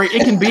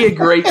be a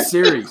great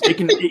series. It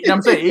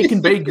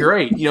can be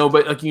great,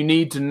 but like you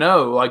need to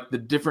know like the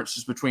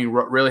differences between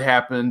what really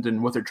happened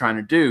and what they're trying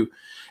to do.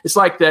 It's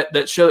like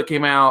that show that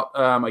came out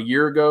a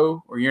year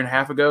ago or a year and a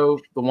half ago,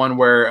 the one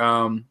where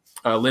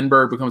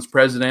Lindbergh becomes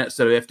president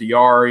instead of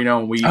FDR.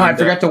 And I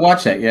forgot to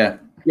watch that. Yeah.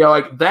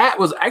 Like that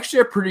was actually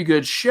a pretty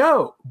good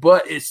show,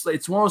 but it's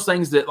one of those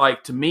things that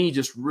like to me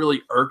just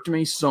really irked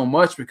me so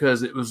much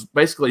because it was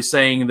basically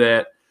saying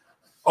that,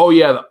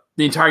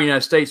 the entire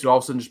United States would all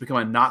of a sudden just become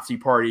a Nazi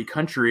party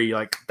country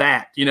like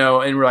that,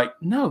 and we're like,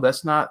 no,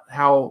 that's not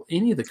how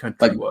any of the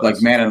country was.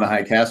 Like Man in the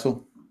High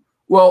Castle.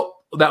 Well,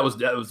 that was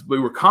we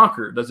were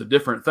conquered. That's a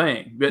different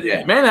thing. But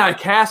Man in the High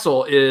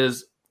Castle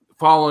is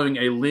following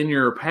a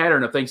linear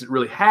pattern of things that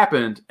really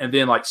happened, and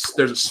then like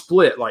there's a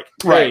split. Like,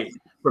 right. Hey,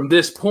 from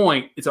this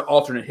point, it's an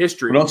alternate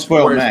history. Well, don't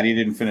spoil Matt. He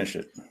didn't finish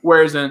it.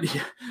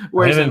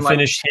 I haven't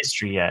finished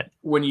history yet.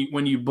 When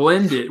you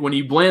blend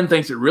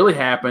things that really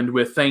happened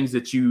with things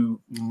that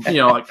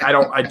like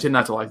I tend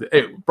not to like that.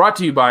 Hey, brought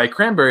to you by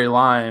Cranberry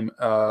Lime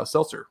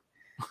Seltzer.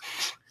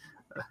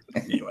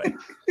 Anyway.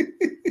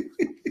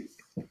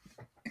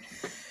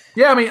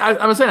 Yeah, I mean,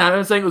 I'm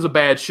saying it was a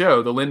bad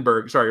show. The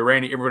Lindbergh. Sorry,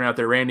 Randy. Everyone out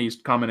there, Randy's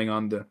commenting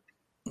on the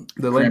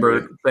the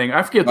Lindbergh thing.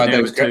 I forget the name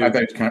of it too. I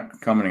thought it was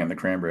commenting on the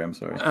Cranberry. I'm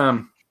sorry.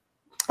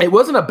 It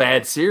wasn't a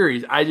bad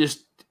series.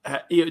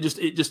 It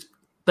just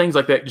things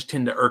like that just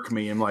tend to irk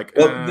me. I'm like,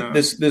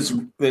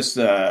 this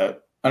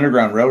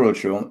Underground Railroad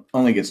show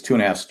only gets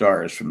 2.5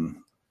 stars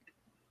from.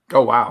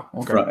 Oh wow!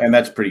 Okay, and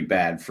that's pretty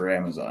bad for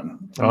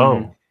Amazon.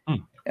 Oh,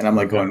 and I'm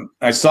like going.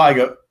 I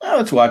go, oh,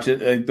 let's watch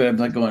it. But I'm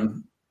like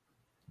going,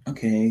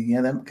 okay,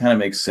 yeah, that kind of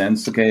makes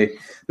sense. Okay,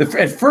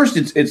 at first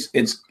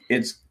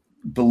it's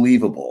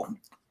believable,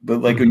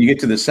 but like when you get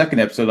to the second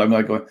episode, I'm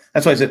like going.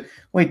 That's why I said,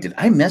 wait, did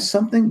I miss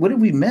something? What did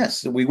we miss?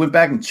 So we went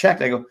back and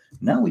checked. I go,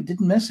 no, we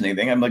didn't miss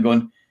anything. I'm like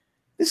going,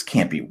 this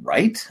can't be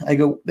right. I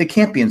go, they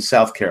can't be in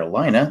South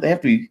Carolina. They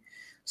have to be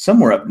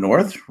somewhere up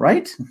north,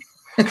 right?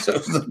 So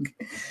it was like,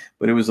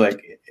 but it was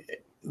like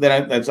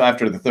that's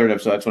after the third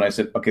episode. That's when I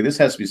said, okay, this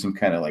has to be some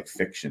kind of like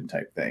fiction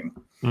type thing.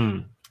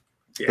 Yeah.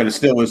 But it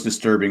still was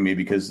disturbing me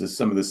because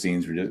some of the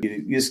scenes were just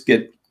you just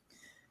get,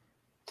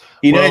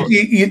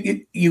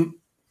 you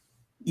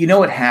know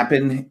what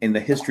happened and the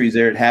history's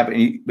there. It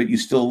happened, but you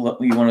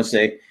want to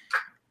say,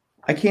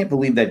 I can't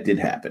believe that did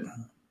happen.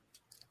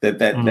 That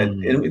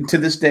to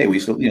this day we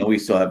still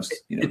have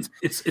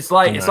it's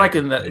like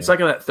in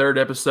that third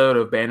episode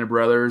of Band of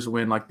Brothers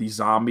when like these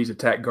zombies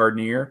attack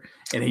Gardner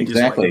and he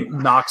just like,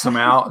 knocks them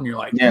out and you're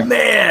like, man,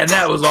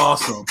 that was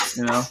awesome,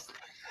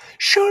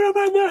 shoot him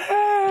in the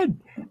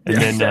head. And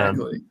then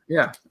exactly.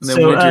 And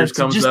then Winters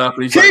comes up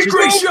and he's like,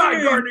 just shot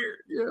Gardner.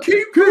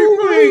 Keep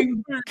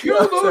moving,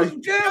 kill those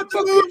damn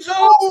fucking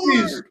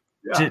zombies.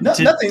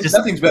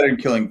 Nothing's better than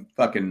killing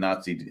fucking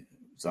Nazi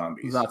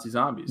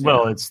zombies.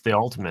 Well, it's the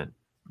ultimate.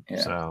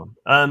 Yeah. So,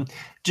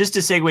 just to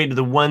segue to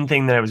the one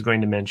thing that I was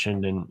going to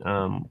mention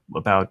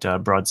about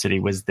Broad City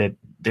was that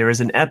there is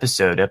an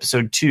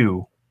episode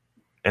 2,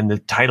 and the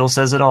title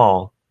says it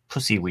all: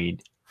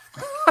 Pussyweed.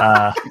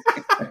 The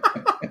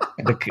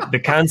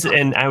concept,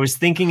 and I was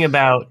thinking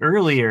about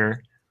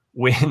earlier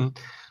when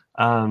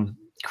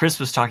Chris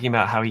was talking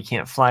about how he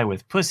can't fly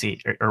with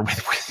pussy or with.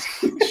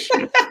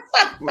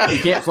 He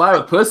can't fly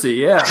with pussy.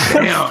 Yeah.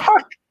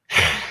 Damn.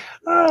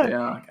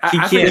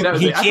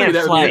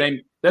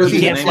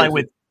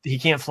 He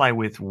can't fly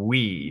with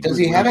weed. Does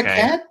he have a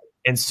cat?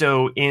 And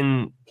so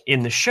in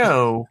the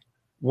show,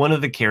 one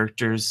of the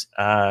characters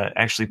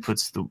actually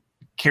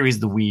carries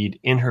the weed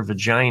in her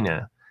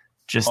vagina,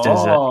 just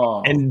as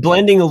and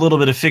blending a little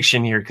bit of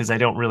fiction here because I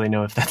don't really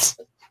know if that's,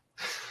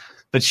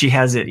 but she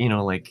has it,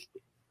 like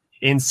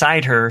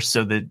inside her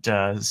so that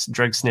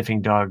drug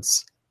sniffing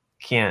dogs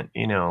can't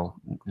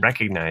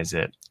recognize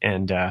it,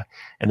 and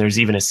there's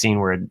even a scene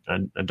where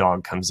a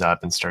dog comes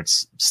up and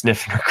starts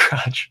sniffing her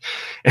crotch,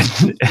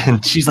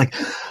 and she's like,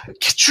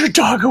 get your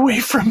dog away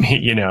from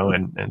me,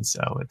 and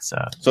so it's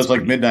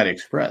like Midnight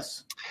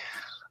Express.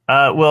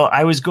 Well,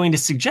 I was going to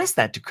suggest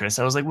that to Chris.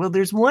 I was like, well,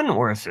 there's one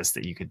orifice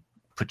that you could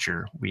put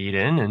your weed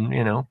in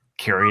and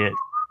carry it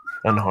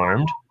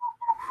unharmed.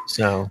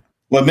 So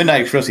well,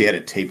 Midnight Express, he had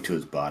it taped to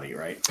his body,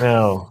 right?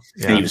 Oh,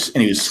 yeah. And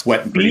he was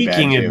sweating pretty bad.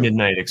 Speaking of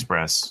Midnight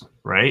Express,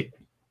 right?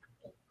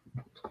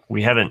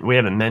 We haven't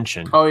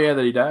mentioned. Oh yeah,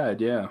 that he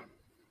died. Yeah.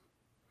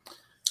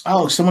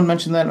 Oh, someone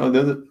mentioned that. Oh,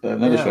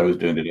 another show I was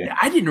doing today. Yeah,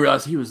 I didn't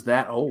realize he was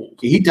that old.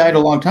 He died a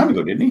long time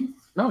ago, didn't he?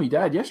 No, he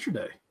died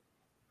yesterday.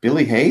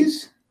 Billy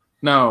Hayes?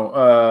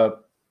 No,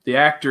 the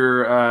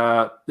actor.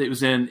 He was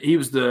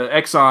the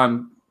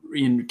Exxon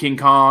in King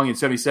Kong in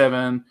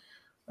 '77.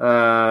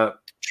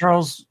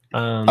 Charles.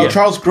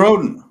 Charles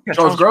Grodin. Yeah,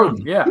 Charles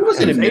Grodin. Yeah, he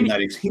wasn't in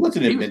Midnight. He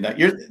wasn't in Midnight.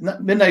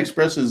 Midnight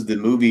Express is the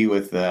movie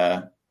with.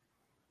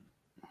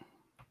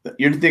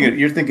 You're thinking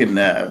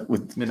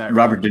with Midnight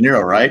Robert De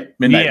Niro, right?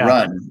 Midnight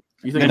Run.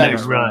 You think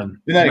Midnight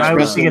Run? Midnight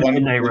Express is one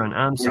Midnight Run.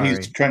 I'm sorry.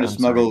 He's trying to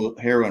smuggle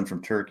heroin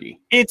from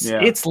Turkey.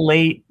 It's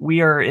late.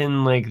 We are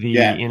in like the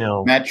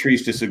Matt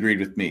Treese disagreed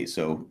with me,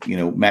 so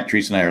Matt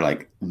Treese and I are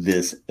like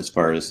this as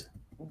far as.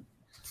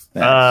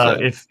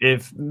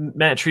 If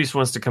Matt Treese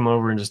wants to come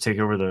over and just take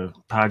over the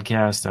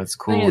podcast, that's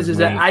cool. The thing is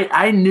that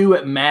I knew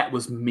what Matt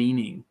was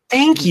meaning.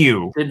 Thank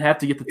you. Didn't have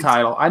to get the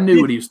title. I knew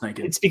what he was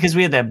thinking. It's because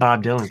we had that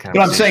Bob Dylan conversation.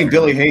 But I'm saying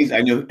Billy Hayes.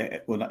 I know.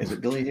 Well, is it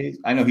Billy Hayes?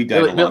 I know he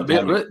died a long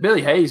time ago.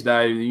 Billy Hayes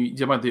died. You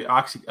talking about the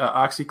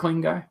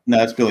OxyClean guy? No,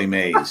 that's Billy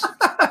Mays.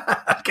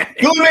 Okay.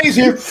 Billy Mays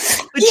here.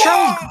 But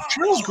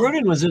Charles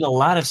Grodin was in a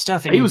lot of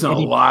stuff. He was in a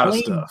lot of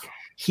stuff.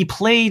 He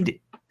played.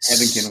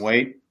 Heaven Can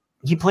Wait.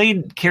 He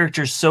played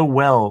characters so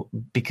well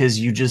because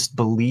you just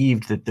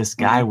believed that this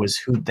guy was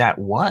who that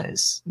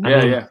was.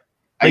 Yeah.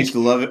 I used to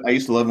love it. I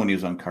used to love when he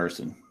was on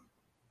Carson.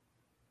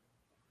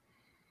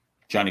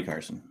 Johnny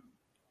Carson.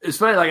 It's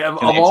funny, like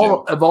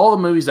of all the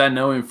movies I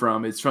know him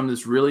from, it's from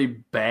this really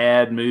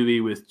bad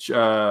movie with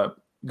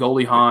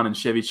Goldie Hawn and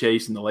Chevy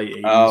Chase in the late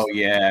 80s. Oh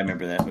yeah, I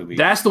remember that movie.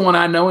 That's the one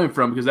I know him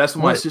from because that's the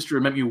one my sister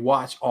would make me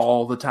watch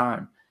all the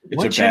time.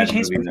 It's a bad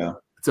movie though.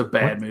 It's a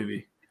bad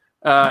movie.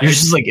 You're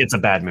just like, it's a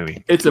bad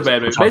movie. It's a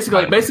bad movie.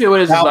 Basically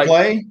what it is like.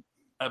 Play?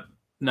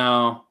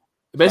 No.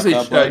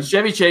 Basically,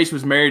 Chevy Chase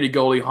was married to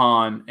Goldie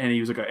Hawn, and he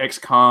was like an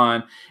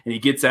ex-con, and he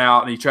gets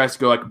out, and he tries to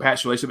go like a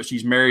patch relationship, but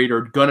she's married or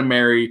going to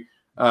marry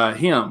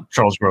him.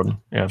 Charles Grodin.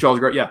 Yeah.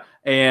 Charles Grodin, yeah.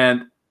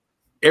 and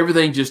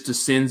everything just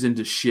descends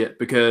into shit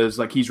because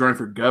like he's running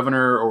for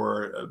governor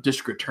or a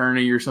district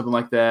attorney or something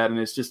like that, and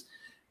it's just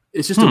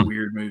a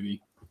weird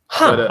movie.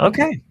 Huh, but,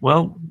 okay,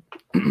 well,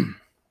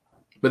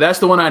 but that's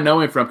the one I know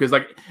him from because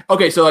like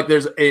so like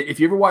if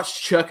you ever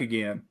watch Chuck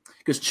again,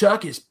 because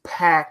Chuck is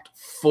packed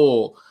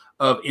full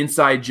of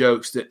inside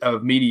jokes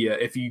of media.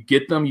 If you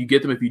get them, you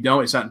get them. If you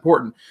don't, it's not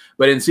important.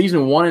 But in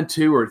season 1 and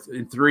 2 or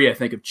in 3, I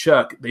think of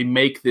Chuck, they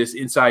make this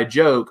inside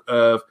joke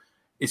of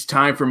it's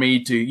time for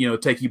me to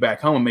take you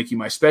back home and make you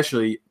my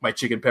specialty, my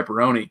chicken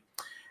pepperoni.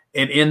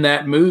 And in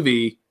that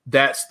movie,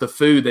 that's the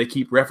food they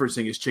keep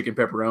referencing is chicken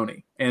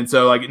pepperoni. And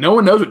so like no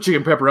one knows what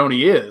chicken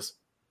pepperoni is.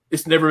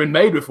 It's never been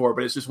made before,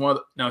 but it's just one of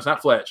the – no, it's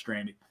not flat,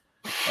 Strandy.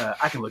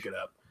 I can look it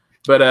up.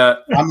 But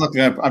I'm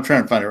looking up – I'm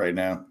trying to find it right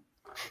now.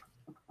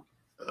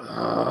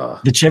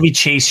 The Chevy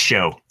Chase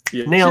Show.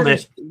 Yeah, Nailed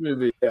it.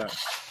 Movie, yeah.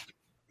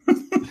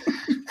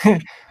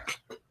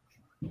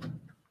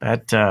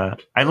 That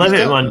I love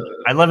it on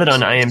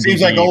IMDb.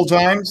 Seems like old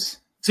times.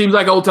 Seems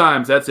like old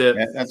times. That's it.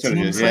 Yeah, that's what it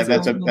is. Yeah,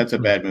 that's a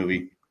bad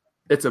movie.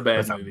 It's a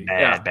bad movie.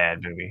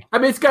 Bad movie. I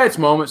mean, it's got its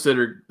moments that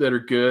are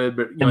good,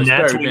 but it's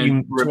probably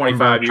been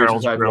 25 years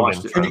since I've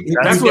watched it.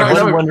 That's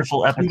a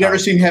wonderful episode. You've never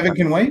seen Heaven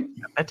Can Wait?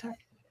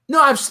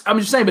 No, I'm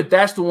just saying, but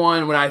that's the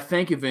one when I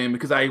think of him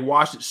because I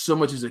watched it so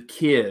much as a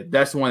kid.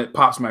 That's the one that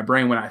pops in my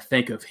brain when I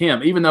think of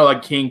him. Even though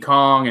like King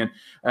Kong and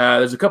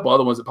there's a couple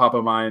other ones that pop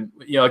in mind.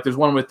 Like there's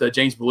one with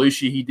James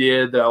Belushi he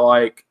did that I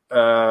like,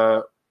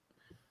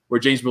 where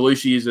James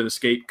Belushi is an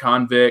escaped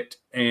convict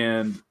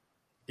and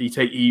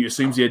he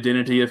assumes the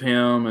identity of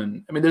him.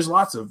 And I mean, there's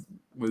lots of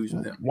movies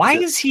with him. Why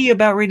is he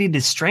about ready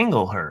to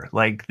strangle her?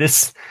 Like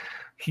this?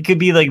 He could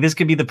be like this.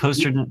 Could be the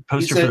poster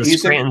for the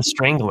Scranton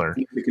Strangler.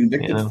 He's a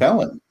convicted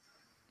felon.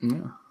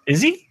 Yeah.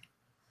 Is he?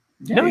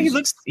 Yeah, no, he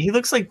looks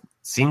like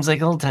seems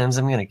like old times.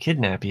 I'm gonna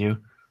kidnap you.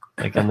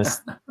 Like on this,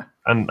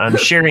 I'm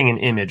sharing an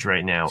image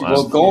right now.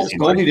 Well,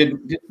 Goldie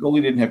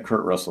didn't have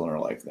Kurt Russell in her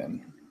life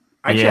then.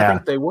 Actually, I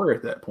think they were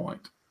at that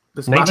point.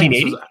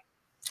 1980.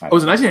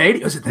 Was it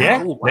 1980? Was it that?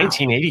 Yeah, oh, wow.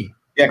 1980.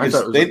 Yeah,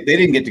 because they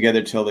didn't get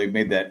together till they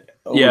made that.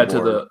 Overboard. Yeah,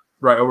 to the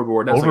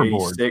Overboard. That's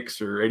Overboard. Like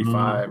 86 or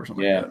 85 or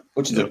something. Yeah, like that.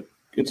 Which is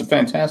it's a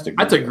fantastic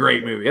movie. That's a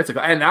great movie.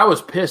 And I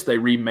was pissed they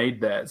remade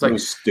that. It's like it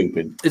was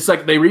stupid. It's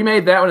like they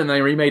remade that one and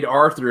they remade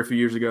Arthur a few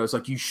years ago. It's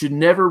like you should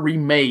never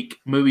remake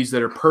movies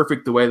that are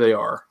perfect the way they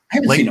are. I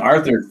haven't seen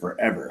Arthur in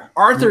forever.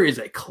 Arthur is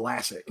a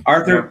classic.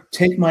 Arthur,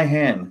 take my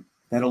hand.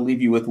 That'll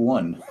leave you with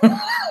one. Well,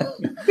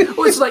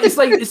 it's like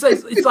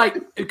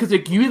because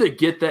you either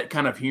get that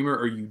kind of humor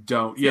or you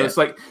don't. Yeah, it's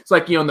like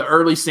in the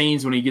early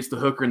scenes when he gets the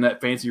hooker in that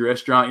fancy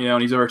restaurant,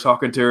 and he's over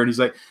talking to her, and he's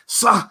like,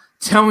 "So,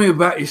 tell me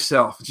about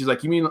yourself." And she's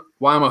like, "You mean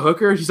why I'm a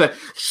hooker?" She's like,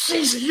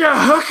 "You're a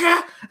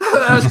hooker?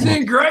 I was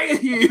doing great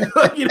at you."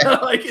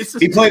 It's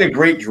just, he played a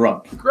great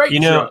drunk. Great,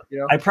 drunk.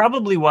 I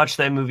probably watched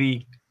that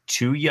movie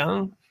too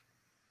young.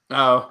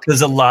 Oh,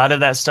 because a lot of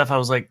that stuff I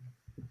was like,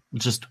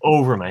 just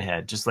over my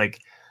head, just like.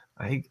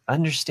 I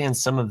understand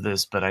some of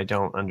this, but I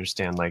don't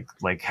understand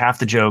like half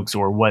the jokes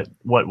or what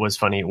was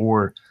funny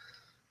or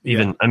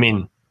even. I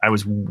mean, I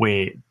was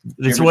way.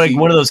 It's like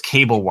one of those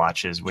cable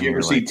watches when you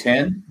ever see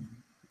 10?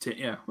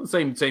 Yeah,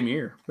 same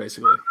year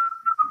basically.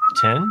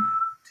 10.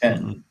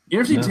 You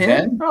ever see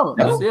 10? Oh,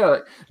 no. Yeah.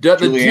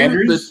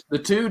 The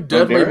two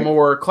Dudley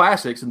Moore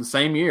classics in the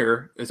same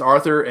year is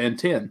Arthur and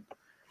 10.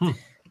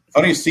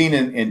 Funniest scene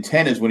in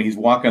 10 is when he's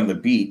walking on the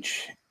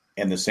beach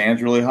and the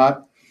sand's really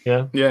hot.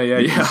 Yeah.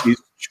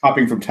 He's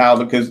chopping from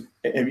tile because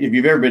if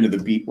you've ever been to the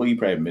beach, well, you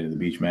probably haven't been to the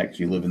beach, Matt, because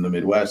you live in the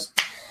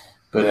Midwest.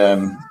 But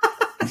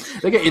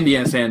they got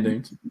Indiana sand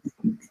dunes.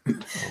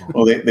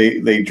 Well,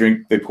 they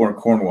drink the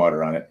corn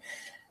water on it.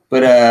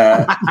 But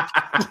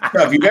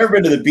if you've ever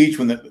been to the beach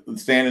when the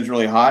sand is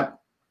really hot,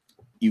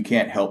 you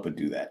can't help but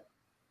do that.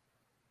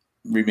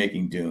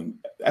 Remaking Dune.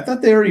 I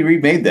thought they already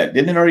remade that.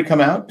 Didn't it already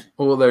come out?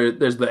 Well,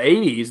 there's the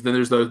 80s, then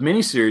there's those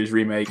miniseries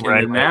remake,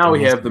 and now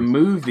we have the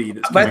movie.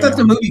 But I thought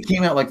the movie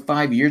came out like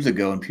 5 years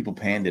ago and people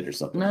panned it or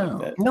something like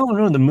that.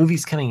 No, the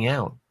movie's coming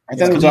out. I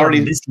thought it was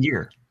already this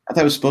year. I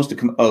thought it was supposed to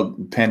come. Oh,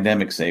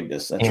 pandemic saved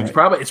us. That's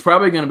right. It's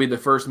probably going to be the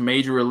first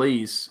major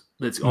release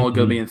that's only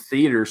going to be in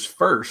theaters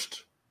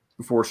first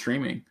before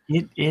streaming.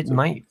 It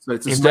might. So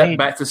it's a step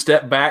back. It's a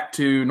step back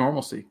to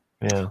normalcy.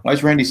 Yeah. Why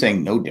is Randy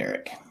saying no,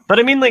 Derek? But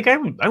I mean, like I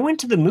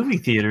went to the movie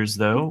theaters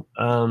though.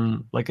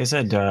 Like I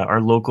said, our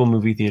local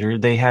movie theater,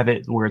 they have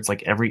it where it's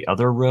like every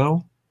other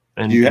row.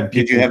 And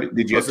did you have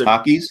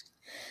Talkies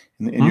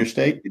in your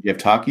state? Did you have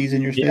Talkies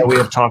in your state? Yeah, we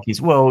have Talkies.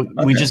 Well,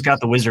 we just got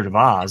the Wizard of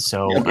Oz,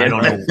 so I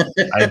don't know.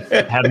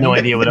 I have no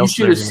idea what else.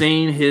 You should have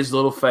seen his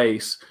little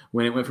face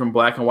when it went from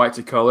black and white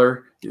to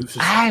color.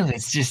 I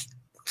was just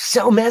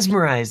so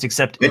mesmerized,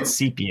 except it's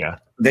sepia.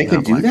 They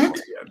can do that?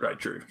 Yeah, right,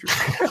 true.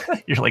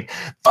 You're like,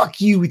 fuck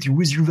you with your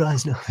Wizard of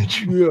Oz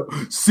knowledge. Yeah,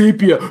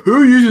 sepia.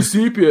 Who uses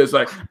sepia? It's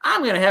like,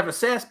 I'm going to have a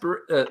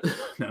sarsaparilla.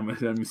 No, I'm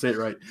going to say it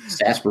right.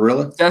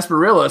 Sarsaparilla?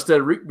 Sarsaparilla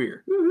instead of root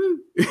beer.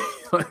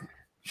 Like,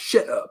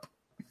 shut up.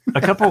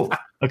 A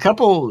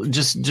couple.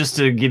 Just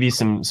to give you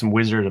some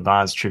Wizard of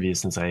Oz trivia,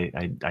 since I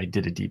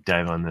did a deep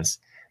dive on this.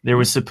 There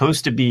was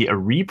supposed to be a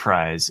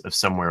reprise of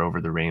Somewhere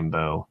Over the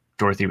Rainbow.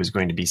 Dorothy was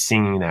going to be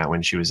singing that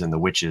when she was in the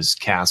witch's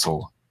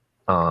castle.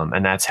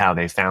 And that's how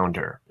they found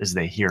her, is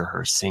they hear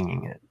her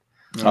singing it.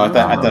 Oh, I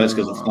thought it's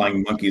because the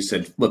flying monkeys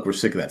said, look, we're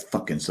sick of that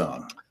fucking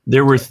song.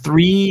 There were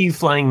 3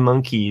 flying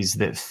monkeys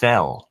that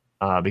fell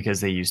because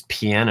they used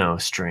piano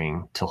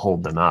string to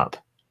hold them up.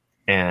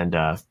 And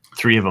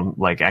 3 of them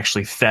like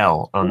actually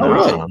fell on the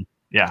really?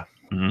 Yeah.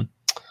 Mm-hmm.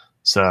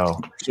 So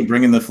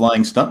bring in the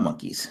flying stunt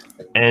monkeys.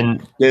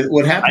 And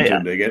what happened to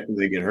them? Did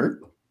they get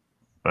hurt?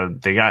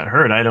 They got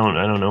hurt. I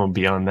don't know.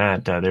 Beyond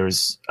that, there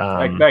was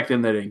back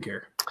then they didn't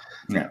care.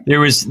 Yeah. There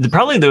was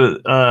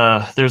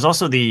there's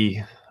also the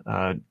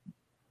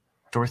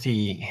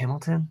Dorothy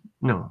Hamilton.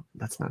 No,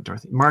 that's not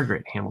Dorothy.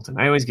 Margaret Hamilton.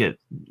 I always get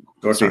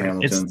Dorothy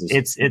Hamilton.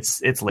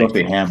 It's late.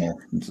 Dorothy Hamill.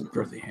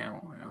 Dorothy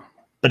Hamill. Yeah.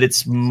 But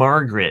it's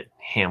Margaret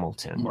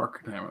Hamilton.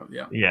 Margaret Hamill.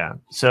 Yeah. Yeah.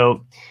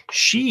 So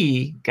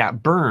she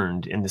got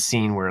burned in the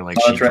scene where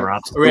she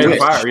drops the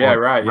fire. Yeah.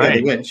 Right. Right.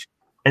 Yeah, the witch.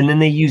 And then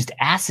they used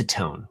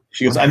acetone.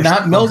 She goes, "I'm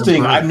not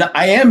melting.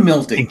 I am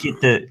melting." To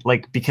get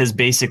the because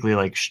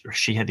basically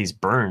she had these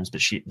burns,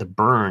 but the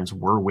burns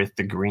were with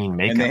the green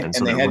makeup, and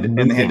they had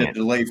to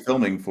delay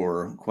filming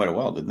for quite a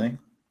while, didn't they?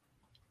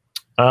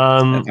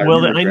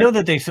 I know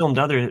that they filmed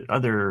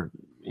other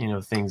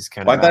things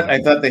kind of.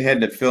 I thought they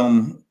had to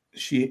film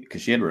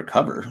because she had to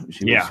recover.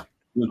 She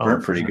was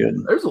burnt pretty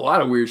good. There's a lot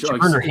of weird shit. She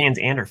burned her hands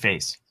and her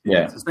face.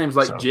 Yeah, his name's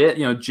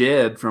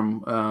Jed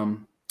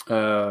from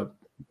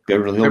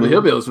Beverly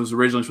Hillbillies was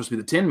originally supposed to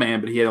be the Tin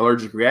Man, but he had an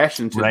allergic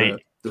reaction to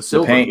the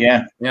silver. The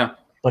paint, yeah.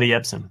 Buddy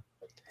Epson.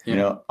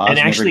 Yeah. And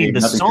actually,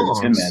 the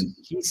songs,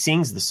 he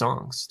sings the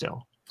songs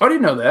still. Oh, I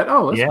didn't know that.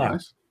 Oh, that's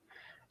nice.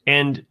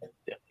 And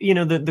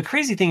the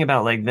crazy thing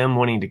about them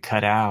wanting to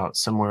cut out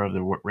Somewhere Over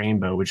the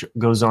Rainbow, which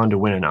goes on to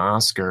win an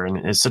Oscar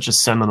and is such a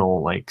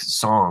seminal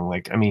song.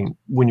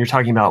 When you're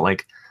talking about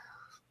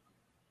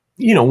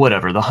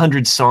whatever, the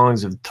 100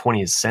 songs of the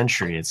 20th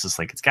century, it's just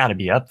it's got to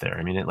be up there.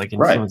 I mean, it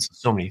influences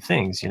so many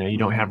things. You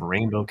don't have a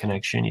Rainbow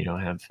Connection. You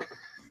don't have,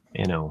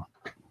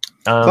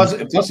 plus,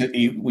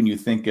 when you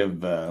think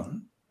of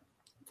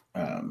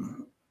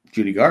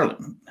Judy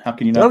Garland, how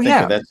can you not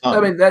think of that song?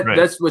 I mean,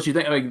 that's what you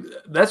think. I mean,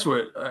 that's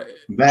what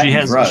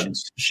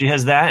she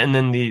has that, and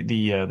then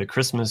the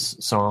Christmas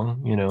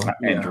song,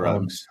 and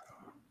drugs.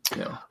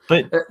 Yeah,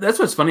 but that's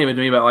what's funny to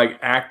me about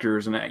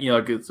actors and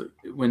it's,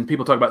 when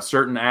people talk about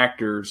certain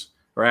actors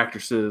or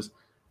actresses,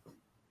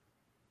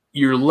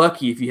 you're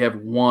lucky if you have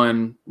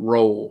one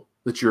role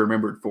that you're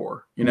remembered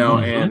for,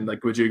 and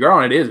with Judy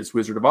Garland, it's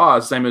Wizard of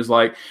Oz. Same as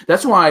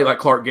that's why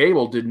Clark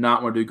Gable did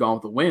not want to do Gone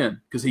with the Wind,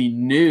 because he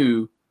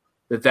knew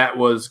that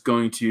was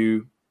going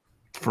to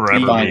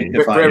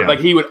forever.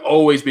 He would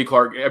always be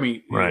Clark. I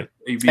mean, right.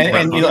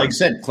 And like I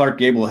said, Clark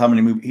Gable, how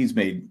many movies he's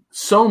made?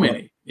 So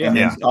many. Yeah. And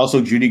then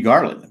also Judy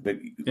Garland. But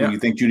when you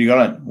think Judy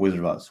Garland, Wizard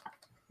of Oz.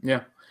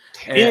 Yeah.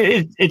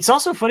 It's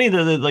also funny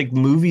that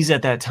movies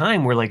at that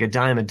time were a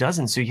dime a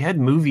dozen. So you had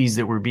movies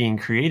that were being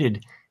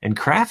created and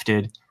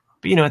crafted,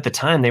 but at the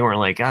time they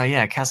weren't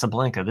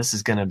Casablanca, this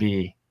is going to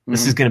be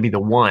the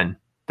one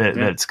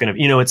that's going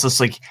to, it's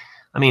just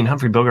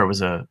Humphrey Bogart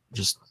was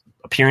just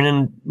appearing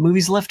in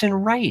movies left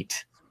and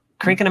right,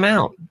 cranking them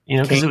out,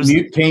 because it was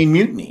Caine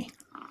Mutiny.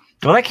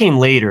 Well, that came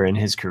later in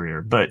his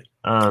career, but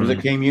was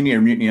it Caine Mutiny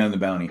or Mutiny on the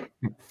Bounty?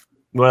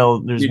 Well,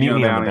 there's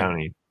Mutiny on the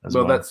Bounty as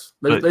well. There's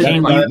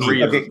Caine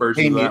Mutiny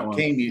versions of that one.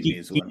 Caine Mutiny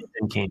is one.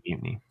 Caine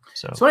Mutiny.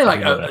 So it's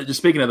funny, just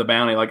speaking of the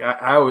Bounty,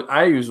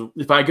 I use,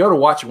 if I go to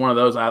watch one of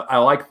those, I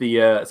like the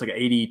it's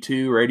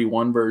 82 or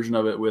 81 version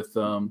of it with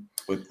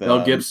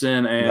Mel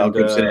Gibson and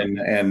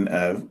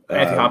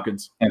Anthony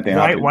Hopkins.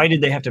 Why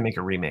did they have to make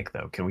a remake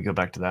though? Can we go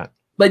back to that?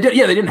 They did.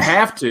 Yeah, they didn't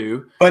have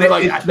to. But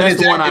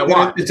that's the one I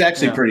watched. It's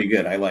actually pretty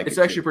good. I like it. It's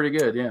actually pretty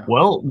good. Yeah.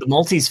 Well, the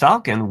Maltese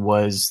Falcon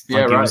was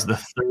it was the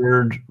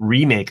 3rd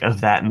remake of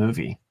that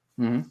movie.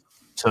 Mm-hmm.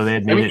 So they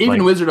had made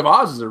even Wizard of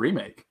Oz is a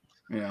remake.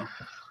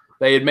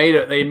 They had made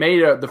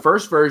the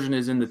first version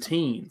is in the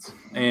teens,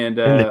 and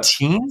in the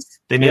teens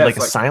they made a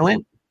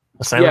silent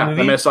movie.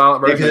 They made a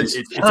silent version.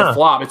 It's a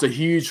flop. It's a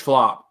huge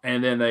flop,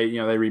 and then they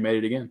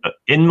remade it again.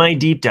 In my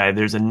deep dive,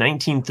 there's a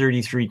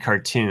 1933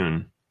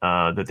 cartoon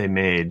that they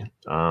made,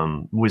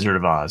 Wizard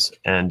of Oz,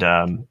 and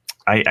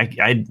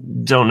I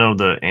don't know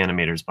the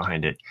animators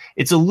behind it.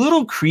 It's a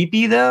little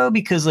creepy though,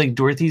 because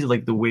Dorothy's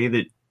the way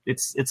that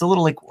it's a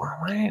little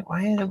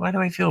why do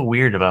I feel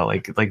weird about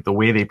the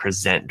way they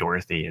present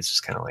Dorothy? It's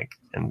just kind of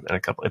and a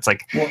couple. It's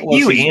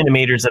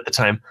animators at the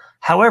time.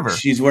 However,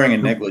 she's wearing a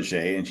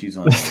negligee and she's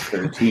only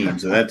 13,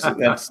 so that's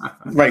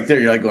right there.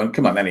 You're going,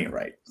 come on, that ain't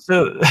right.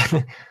 So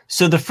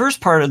the first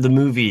part of the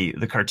movie,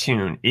 the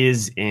cartoon,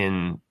 is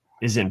in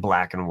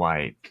black and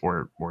white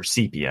or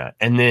sepia,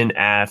 and then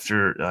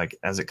after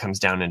as it comes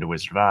down into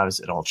Wizard of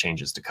Oz, it all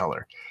changes to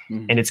color.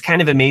 Mm-hmm. And it's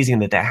kind of amazing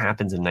that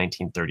happens in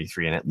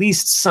 1933, and at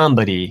least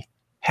somebody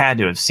had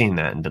to have seen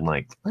that and been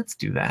let's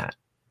do that,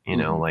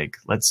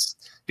 let's,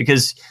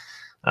 because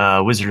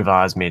Wizard of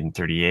Oz made in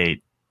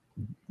 38,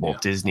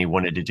 Walt Disney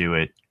wanted to do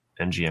it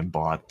MGM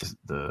bought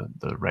the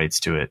rights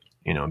to it,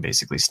 and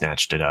basically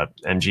snatched it up.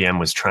 MGM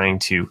was trying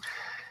to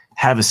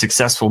have a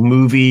successful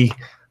movie,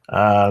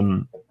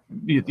 to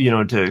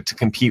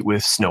compete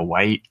with Snow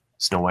White.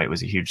 Snow White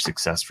was a huge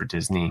success for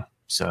Disney.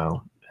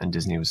 So, and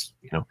Disney was,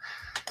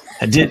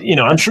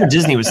 I'm sure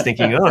Disney was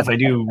thinking, oh, if I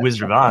do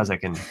Wizard of Oz, I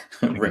can.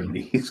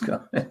 Randy's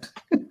got it.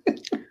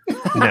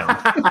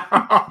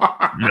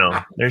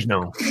 No, there's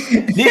no.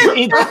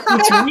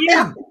 It's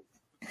weird.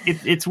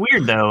 It's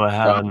weird though.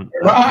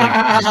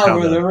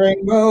 Over the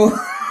rainbow.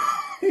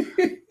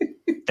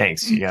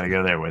 Thanks. You got to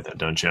go there with it,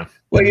 don't you?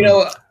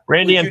 Well,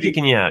 Randy, I'm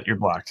kicking you out. You're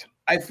blocked.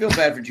 I feel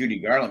bad for Judy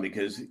Garland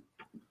because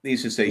they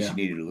used to say she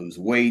needed to lose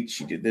weight.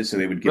 She did this, so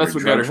they would give her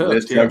drugs for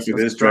this, drugs for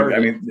this, drug. I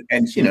mean,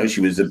 and she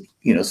was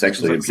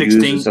sexually abused.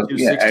 16, and stuff.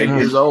 16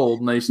 years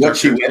old, and they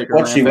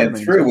what she went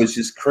through was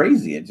just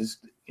crazy. It just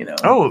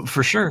Oh,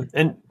 for sure.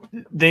 And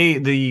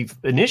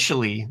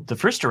initially the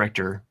first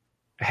director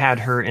had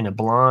her in a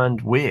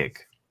blonde wig,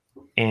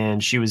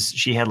 and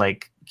she had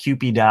like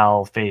Cupid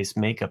doll face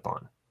makeup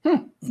on.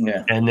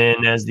 Yeah. And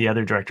then as the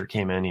other director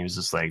came in, he was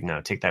just like,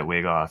 no, take that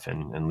wig off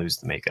and lose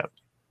the makeup.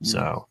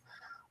 So,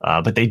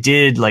 but they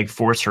did like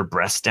force her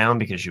breasts down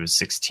because she was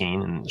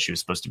 16 and she was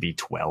supposed to be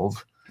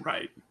 12.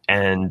 Right.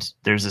 And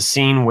there's a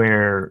scene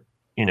where,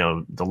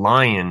 the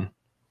lion,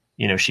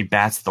 she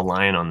bats the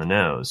lion on the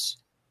nose.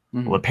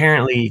 Mm-hmm. Well,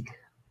 apparently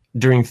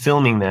during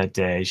filming that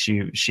day,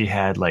 she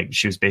had like,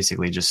 she was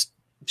basically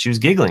she was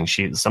giggling.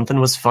 Something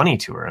was funny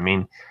to her. I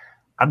mean,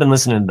 I've been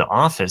listening to The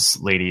Office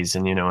ladies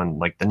and, and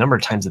like the number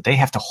of times that they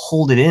have to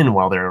hold it in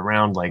while they're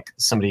around like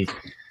somebody,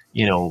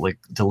 like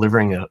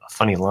delivering a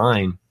funny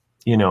line,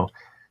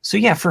 So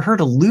yeah, for her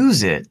to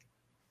lose it,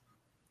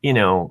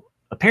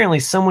 apparently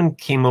someone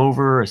came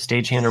over, a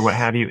stagehand or what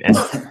have you, and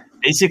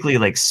basically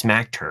like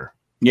smacked her.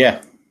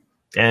 Yeah.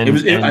 And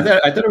I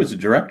thought it was the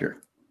director.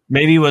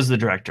 Maybe it was the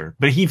director,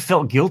 but he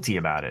felt guilty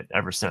about it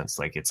ever since.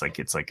 Like it's like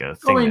a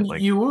thing. I mean,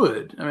 you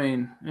would. I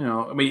mean,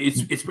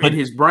 it's in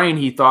his brain.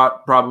 He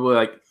thought probably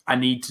like, I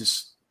need to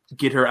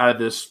get her out of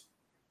this,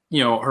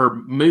 her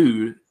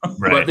mood.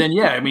 Right. But then,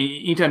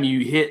 anytime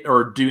you hit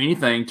or do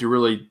anything to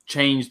really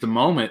change the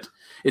moment,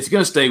 it's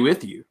going to stay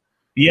with you.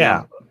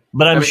 Yeah,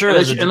 but I'm sure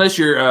unless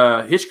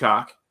you're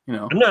Hitchcock.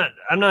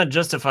 I'm not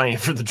justifying it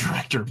for the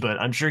director, but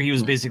I'm sure he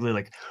was basically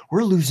like,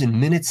 we're losing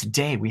minutes a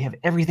day. We have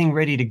everything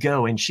ready to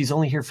go. And she's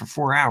only here for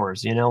 4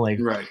 hours,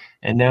 right.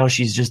 And now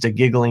she's just a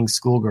giggling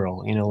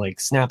schoolgirl, like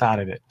snap out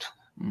of it.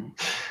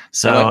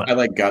 So I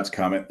like God's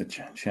comment in the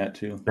chat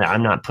too. Yeah,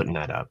 I'm not putting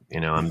that up.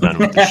 I'm done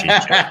with the sheep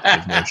chat.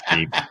 There's no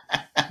sheep.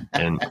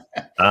 And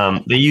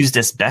they used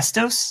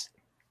asbestos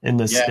in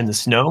the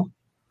snow.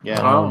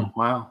 Yeah.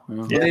 Wow. Yeah.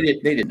 Well, they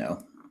didn't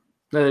know.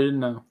 No, they didn't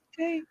know.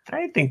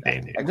 I think they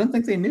knew. I don't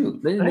think they knew.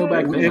 They didn't know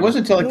back then. It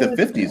wasn't until like the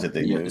 50s that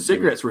they knew.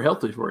 Cigarettes were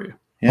healthy for you.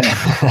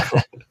 Yeah.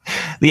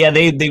 Yeah,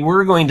 they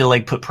were going to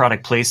like put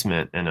product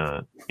placement in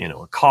a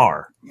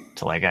car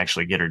to like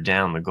actually get her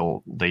down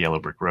the yellow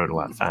brick road a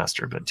lot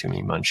faster, but too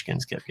many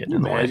munchkins kept getting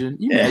in the way.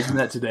 Imagine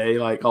that today,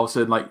 like all of a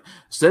sudden, like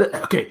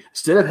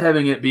instead of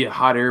having it be a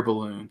hot air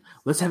balloon,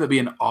 let's have it be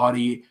an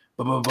Audi.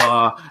 Blah, blah,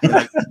 blah. And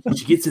like,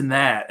 she gets in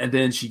that, and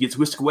then she gets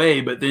whisked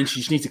away, but then she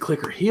just needs to click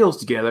her heels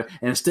together.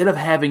 And instead of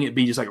having it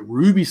be just like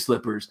ruby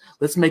slippers,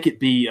 let's make it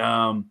be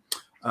Air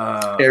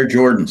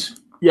Jordans.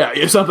 Yeah,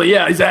 or something.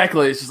 Yeah,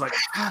 exactly. It's just like,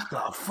 what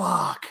the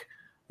fuck?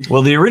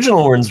 Well, the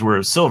original ones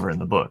were silver in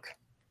the book.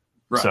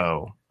 Right.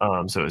 So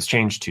it was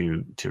changed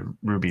to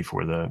ruby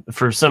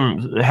for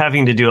some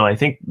having to do, I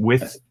think,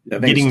 with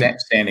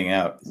standing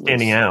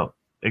out.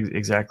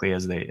 Exactly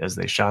as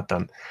they shot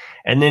them.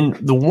 And then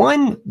the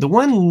one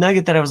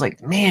nugget that I was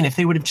like, man, if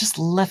they would have just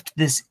left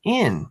this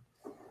in.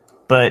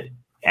 But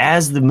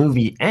as the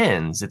movie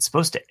ends, it's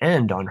supposed to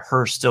end on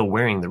her still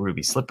wearing the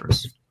ruby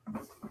slippers.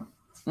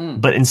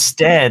 But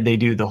instead they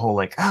do the whole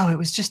like, oh, it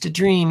was just a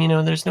dream,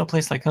 there's no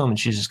place like home, and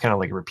she just kind of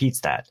like repeats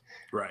that.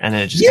 Right. And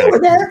then it just you were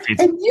there,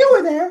 and you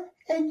were there,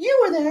 and you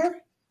were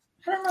there.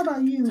 I don't know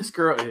about you. This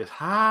girl is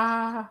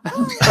high.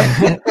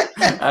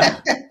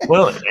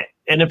 Well,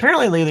 and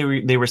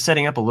apparently they were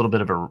setting up a little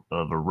bit of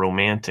a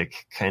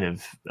romantic kind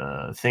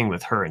of thing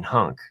with her and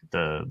Hunk,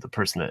 the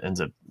person that ends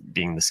up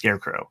being the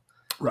Scarecrow,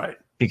 right?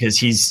 Because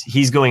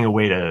he's going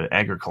away to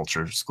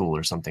agriculture school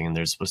or something, and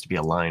there's supposed to be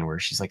a line where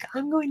she's like,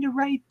 "I'm going to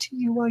write to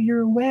you while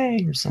you're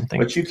away" or something.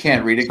 But you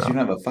can't read it because you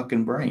don't have a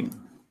fucking brain.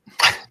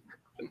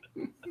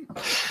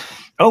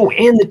 Oh,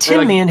 and the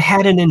Tin Man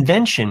had an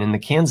invention in the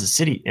Kansas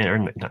City, or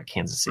not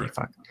Kansas City,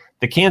 fuck.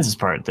 The Kansas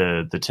part,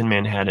 the Tin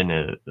Man had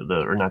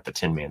or not the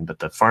Tin Man, but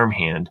the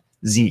farmhand,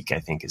 Zeke, I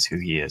think is who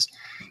he is.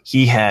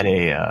 He had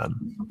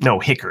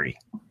Hickory.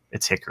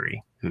 It's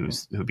Hickory who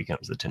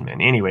becomes the Tin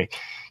Man. Anyway,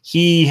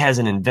 he has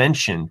an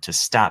invention to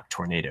stop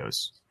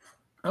tornadoes.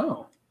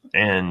 Oh.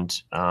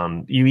 And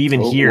you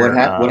even hear...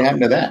 What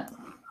happened to that?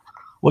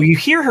 Well, you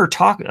hear her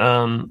talk,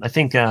 I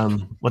think,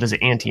 what is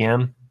it, Auntie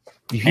M?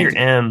 You hear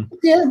M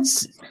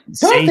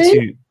say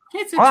to...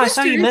 I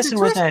saw you messing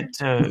with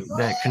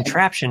that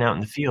contraption out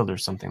in the field or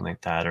something like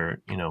that, or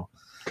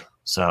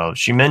So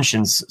she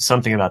mentions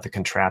something about the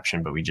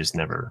contraption, but we just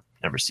never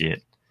see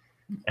it.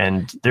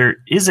 And there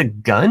is a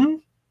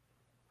gun.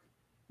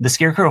 The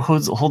Scarecrow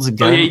holds a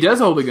gun. Oh, yeah, he does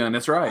hold a gun.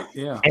 That's right.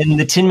 Yeah. And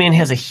the Tin Man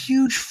has a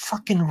huge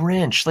fucking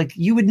wrench. Like,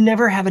 you would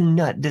never have a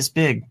nut this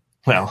big.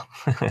 Well,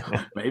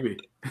 maybe.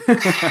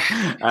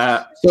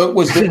 So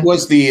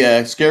was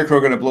the Scarecrow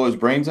going to blow his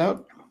brains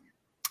out?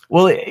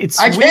 Well, it's.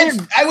 I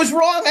was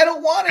wrong. I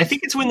don't want it. I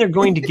think it's when they're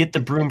going to get the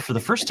broom for the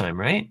first time,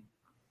 right?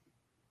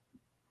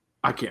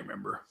 I can't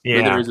remember.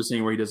 Yeah. But there is a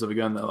scene where he does have a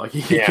gun though. Like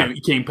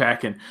he came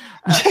packing.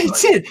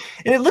 It's it.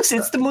 And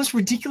it's the most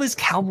ridiculous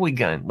cowboy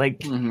gun.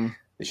 Like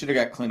they should have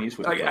got Clint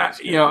Eastwood. Where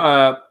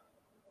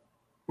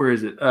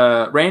is it?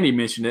 Randy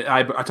mentioned it.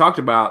 I talked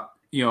about,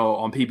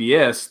 on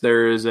PBS,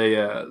 there is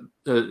a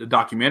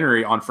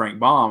documentary on Frank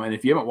Baum. And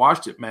if you haven't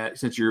watched it, Matt,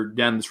 since you're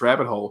down this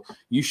rabbit hole,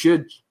 you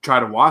should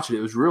try to watch it.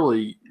 It was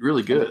really,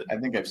 really good. I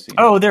think I've seen it.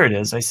 Oh, there it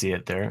is. I see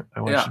it there.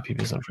 I watched the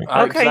PBS on Frank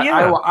Baum. Okay,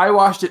 I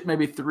watched it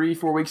maybe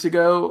 3-4 weeks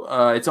ago.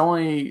 It's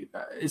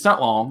not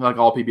long. Like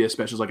all PBS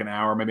specials, like an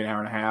hour, maybe an hour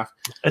and a half.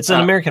 It's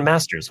an American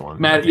Masters one.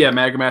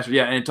 American Masters.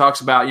 Yeah. And it talks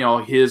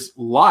about, his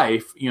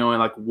life, and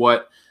like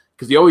what,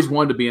 because he always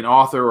wanted to be an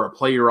author or a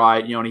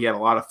playwright, and he had a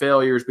lot of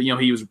failures, but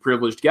he was a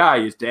privileged guy.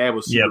 His dad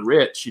was super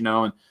rich,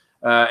 and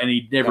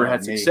he never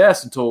had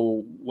success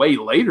until way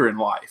later in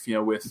life,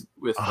 with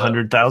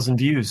 100,000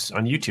 views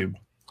on YouTube.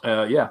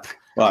 Yeah.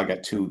 Well, I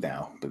got 2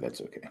 now, but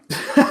that's okay.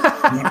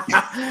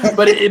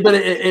 but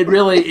it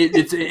really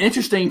it's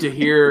interesting to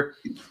hear,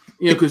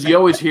 because you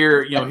always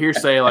hear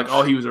say like,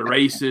 oh, he was a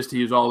racist,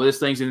 he was all these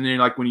things, and then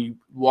like when you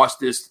watch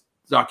this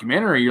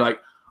documentary, you're like,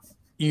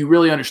 you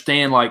really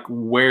understand like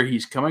where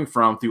he's coming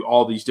from through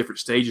all these different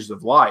stages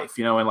of life,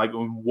 and like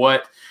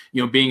what,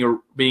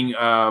 being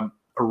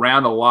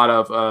around a lot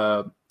of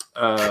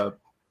I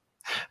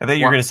thought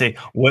you were going to say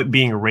what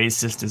being a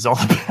racist is all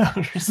about.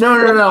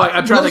 No. Like,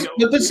 I'm trying to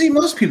think. But see,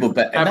 most people,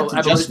 not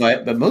to justify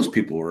it, but most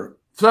people were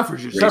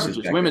suffragists,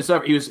 women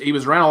suffragists. He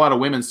was around a lot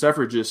of women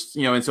suffragists,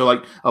 and so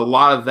like a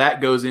lot of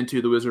that goes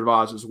into the Wizard of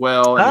Oz as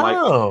well. And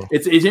like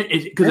it's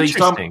because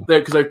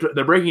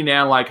they're breaking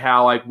down like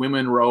how like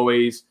women were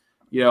always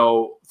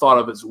thought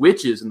of as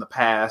witches in the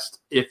past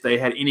if they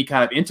had any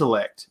kind of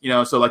intellect,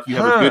 so like you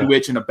have a good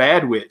witch and a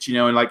bad witch,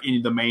 and like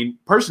the main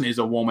person is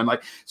a woman,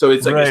 like, so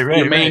it's like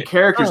the main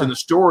characters in the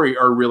story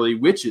are really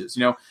witches,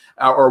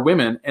 or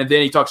women. And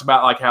then he talks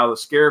about like how the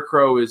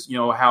Scarecrow is,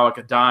 how like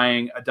a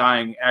dying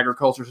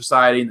agriculture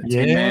society, and the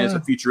Tin Man is a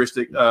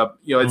futuristic,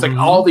 it's like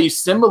all these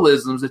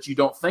symbolisms that you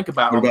don't think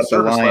about on the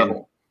surface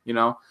level,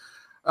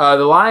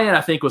 The lion,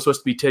 I think, was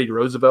supposed to be Teddy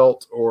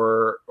Roosevelt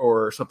or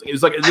something. It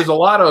was like there's a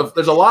lot of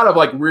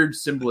like weird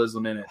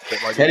symbolism in it.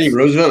 That, like, Teddy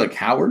Roosevelt, a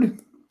coward?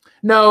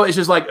 No, it's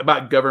just like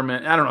about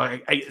government. I don't know.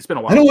 It's been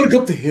a while. I don't want to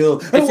go up the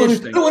hill. I don't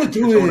want to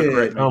do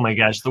it. Oh my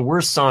gosh, the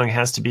worst song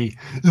has to be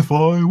 "If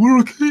I Were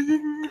a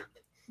King."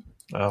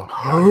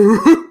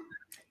 Oh,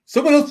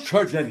 someone else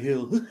charge that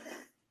hill.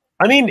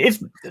 I mean,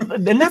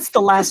 and that's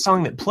the last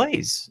song that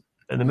plays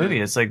in the movie.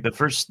 It's like the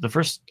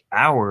first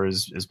hour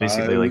is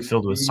basically like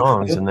filled with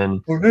songs, and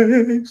then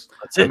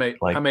that's it.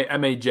 I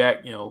made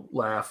Jack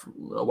laugh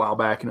a while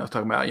back, and I was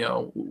talking about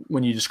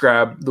when you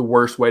describe the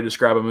worst way to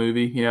describe a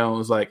movie, it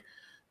was like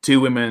 2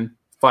 women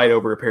fight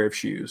over a pair of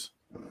shoes.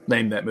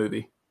 Name that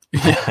movie.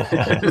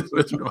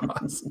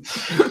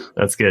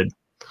 That's good.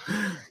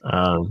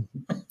 Well,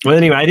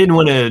 anyway, I didn't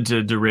want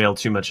to derail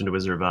too much into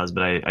Wizard of Oz,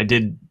 but I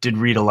did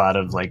read a lot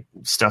of like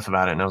stuff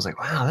about it, and I was like,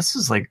 wow, this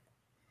is like,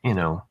 and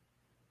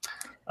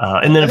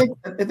then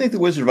I think the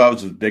Wizard of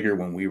Oz was bigger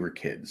when we were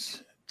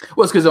kids.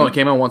 Well, it's because it only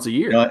came on once a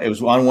year. It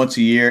was on once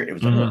a year. It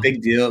was a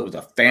big deal. It was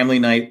a family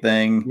night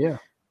thing. Yeah.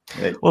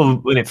 Well,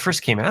 when it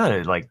first came out,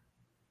 it like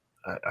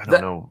I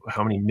don't know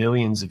how many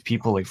millions of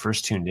people like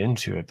first tuned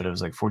into it, but it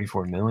was like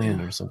 44 million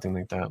or something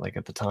like that. Like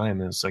at the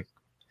time, it was like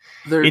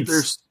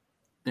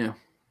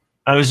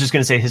I was just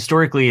going to say,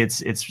 historically,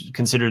 it's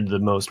considered the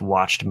most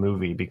watched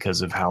movie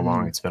because of how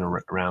long it's been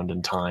around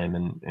in time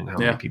and how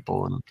many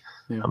people and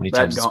how many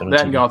times it's been on TV.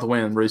 That and Gone with the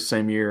Wind raised the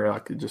same year. I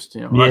could just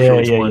I'm not sure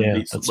which one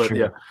beats, that's but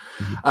true.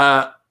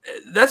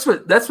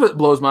 That's what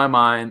blows my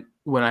mind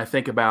when I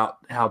think about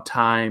how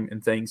time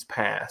and things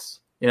pass.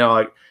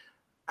 Like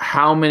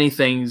how many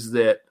things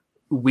that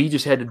we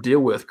just had to deal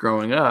with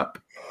growing up.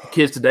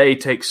 Kids today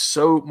take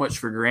so much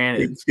for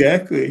granted.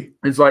 Exactly.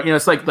 It's like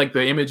it's like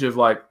the image of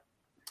like.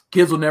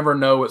 Kids will never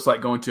know what it's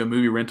like going to a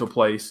movie rental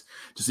place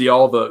to see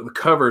all the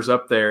covers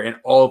up there and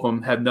all of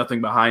them have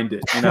nothing behind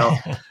it,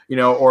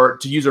 or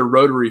to use a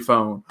rotary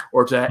phone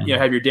or to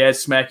have your dad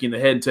smack you in the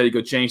head and tell you to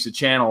go change the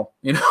channel,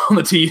 on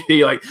the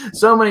TV. Like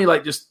so many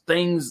like just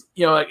things,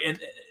 and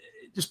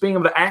just being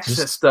able to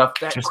access stuff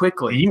that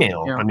quickly.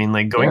 Email. I mean,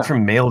 like going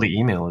from mail to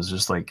email is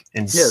just like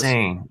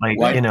insane. Yes.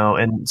 Like,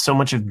 and so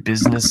much of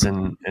business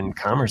and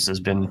commerce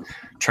has been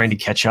trying to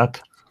catch up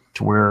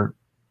to where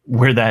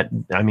that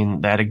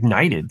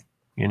ignited.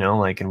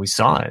 and we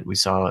saw it. We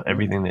saw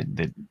everything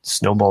that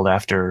snowballed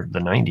after the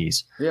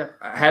 90s. Yeah.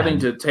 Having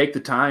to take the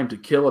time to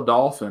kill a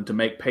dolphin to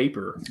make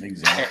paper.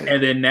 Exactly.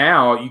 And then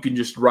now you can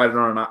just write it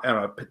on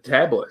a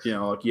tablet,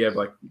 like you have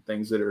like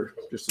things that are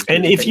just.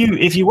 And if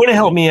you want to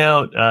help me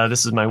out,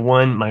 this is my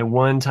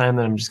one time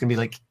that I'm just going to be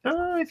like,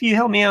 if you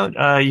help me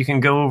out, you can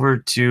go over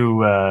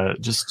to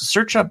just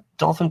search up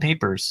dolphin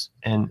papers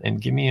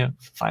and give me a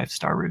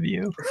 5-star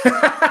review.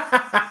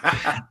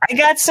 I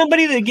got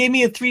somebody that gave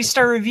me a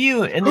 3-star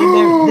review, and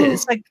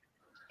it's like,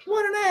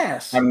 what an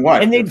ass! On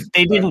what? And they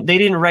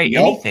didn't write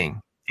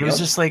anything. It was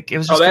just like, it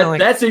was just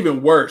that's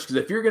even worse, because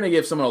if you're going to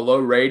give someone a low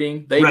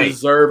rating, they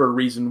deserve a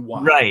reason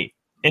why. Right.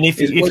 And if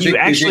you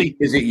actually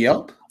is it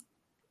Yelp?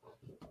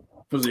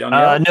 Was it on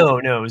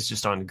Yelp? No, it was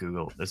just on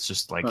Google. It's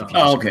just like if you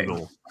just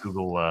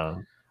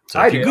Google.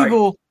 So if you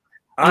Google,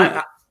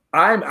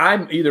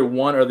 I'm either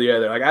one or the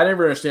other. Like, I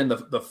never understand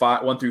the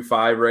 1 through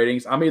 5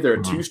 ratings. I'm either a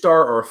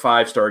 2-star or a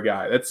 5-star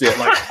guy. That's it.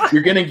 Like,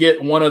 you're gonna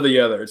get one or the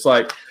other. It's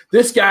like,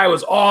 this guy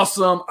was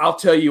awesome, I'll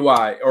tell you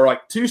why. Or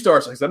like 2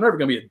 stars. Like, I'm never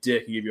gonna be a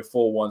dick and give you a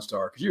full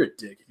 1-star, because you're a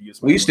dick if you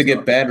get. We used to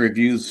get bad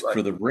reviews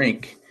for the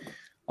rink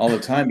all the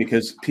time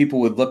because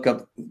people would look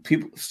up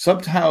people.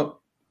 Somehow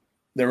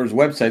there was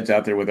websites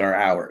out there with our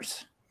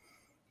hours.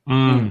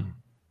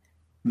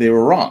 They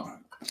were wrong.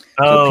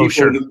 Oh,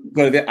 sure.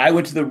 I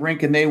went to the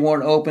rink and they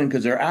weren't open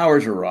because their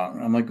hours are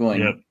wrong. I'm like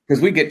going,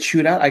 because we get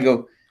chewed out. I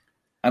go,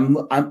 I'm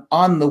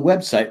on the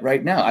website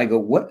right now. I go,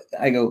 what?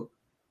 I go,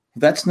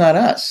 that's not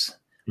us.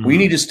 We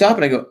need to stop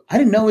it. I go, I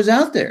didn't know it was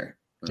out there.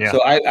 Yeah.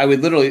 So I would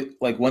literally,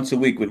 like, once a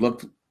week would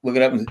look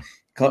it up and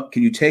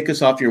can you take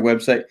us off your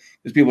website?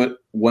 Because people would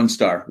 1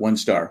 star, 1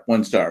 star,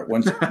 1 star,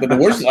 1 star. But the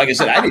worst, like I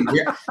said, I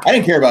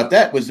didn't care about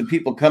that. Was the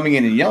people coming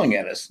in and yelling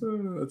at us.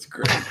 That's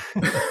great.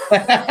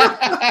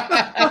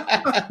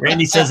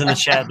 Randy says in the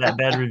chat that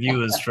bad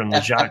review is from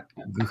the Jacques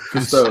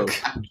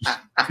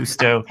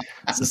Cousteau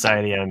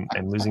Society. I'm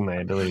losing my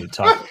ability to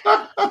talk.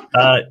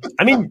 I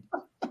mean,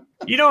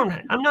 you don't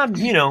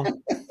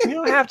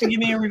have to give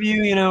me a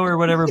review, or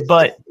whatever.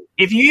 But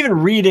if you even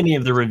read any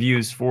of the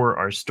reviews for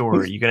our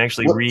store, you can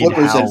actually read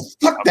how.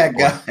 Fuck that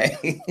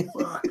guy.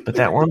 But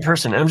that one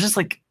person, I'm just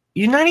like,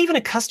 you're not even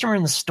a customer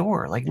in the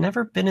store. Like,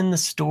 never been in the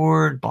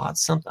store, bought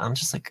something. I'm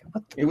just like,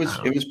 what? It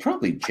was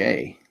probably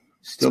Jay.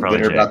 Still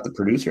bitter about the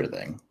producer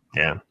thing.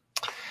 Yeah.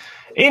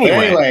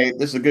 Anyway,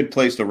 this is a good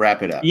place to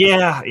wrap it up.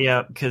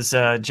 Yeah, because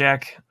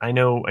Jack, I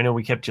know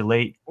we kept you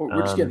late.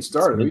 We're just getting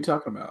started. What are you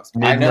talking about?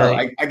 I know.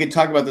 I could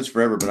talk about this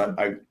forever, but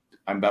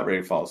I'm about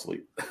ready to fall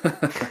asleep.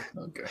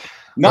 Okay.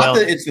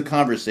 That it's the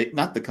conversation,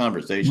 not the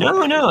conversation.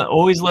 No. I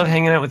always love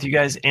hanging out with you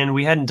guys, and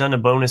we hadn't done a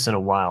bonus in a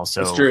while.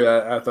 So that's true.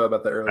 I thought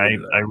about that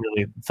earlier. I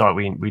really thought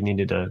we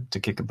needed to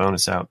kick a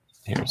bonus out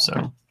here.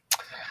 So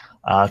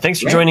thanks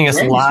for joining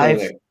us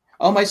live.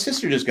 Oh, my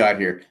sister just got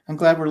here. I'm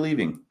glad we're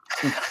leaving.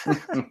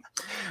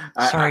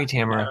 Sorry,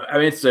 Tamara. I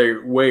mean, to say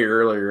way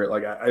earlier,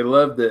 like, I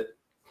love that.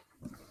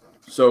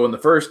 So in the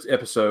first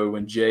episode,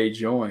 when Jay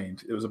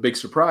joined, it was a big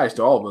surprise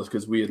to all of us,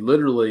 because we had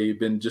literally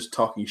been just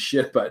talking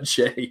shit about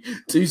Jay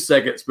 2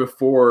 seconds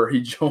before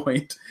he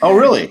joined. Oh,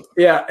 really?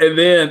 Yeah. And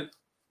then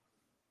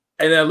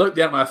I looked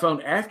down at my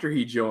phone after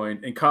he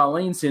joined, and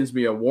Colleen sends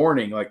me a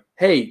warning like,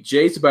 hey,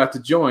 Jay's about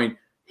to join.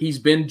 He's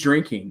been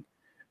drinking.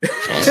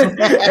 And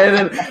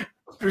then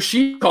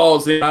she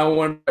calls in. I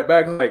went right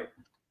back like,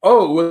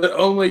 oh, was it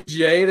only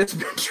Jay that's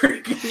been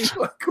drinking?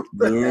 Like, what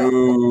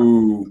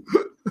the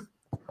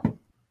hell?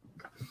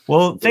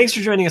 Well, thanks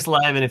for joining us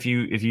live. And if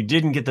you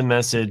didn't get the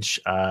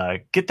message,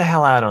 get the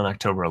hell out on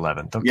October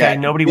 11th. Okay, yeah,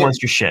 nobody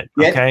wants your shit.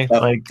 Okay,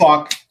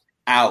 fuck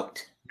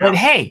out. But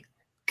hey,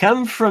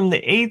 come from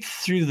the 8th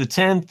through the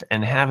 10th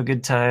and have a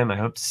good time. I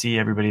hope to see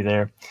everybody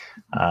there.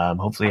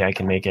 Hopefully, I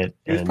can make it.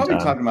 He was probably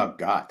talking about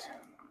Got.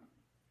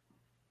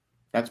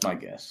 That's my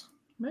guess.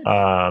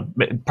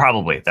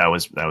 Probably that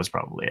was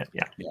probably it.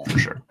 Yeah, for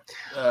sure.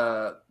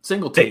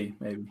 Single T,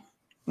 maybe.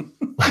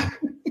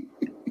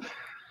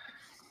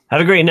 Have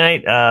a great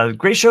night.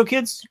 Great show,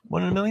 kids.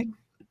 1 in a million.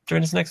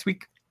 Join us next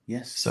week.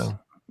 Yes. So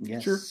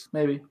yes. Sure,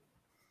 maybe.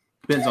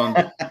 Depends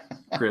on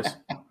Chris.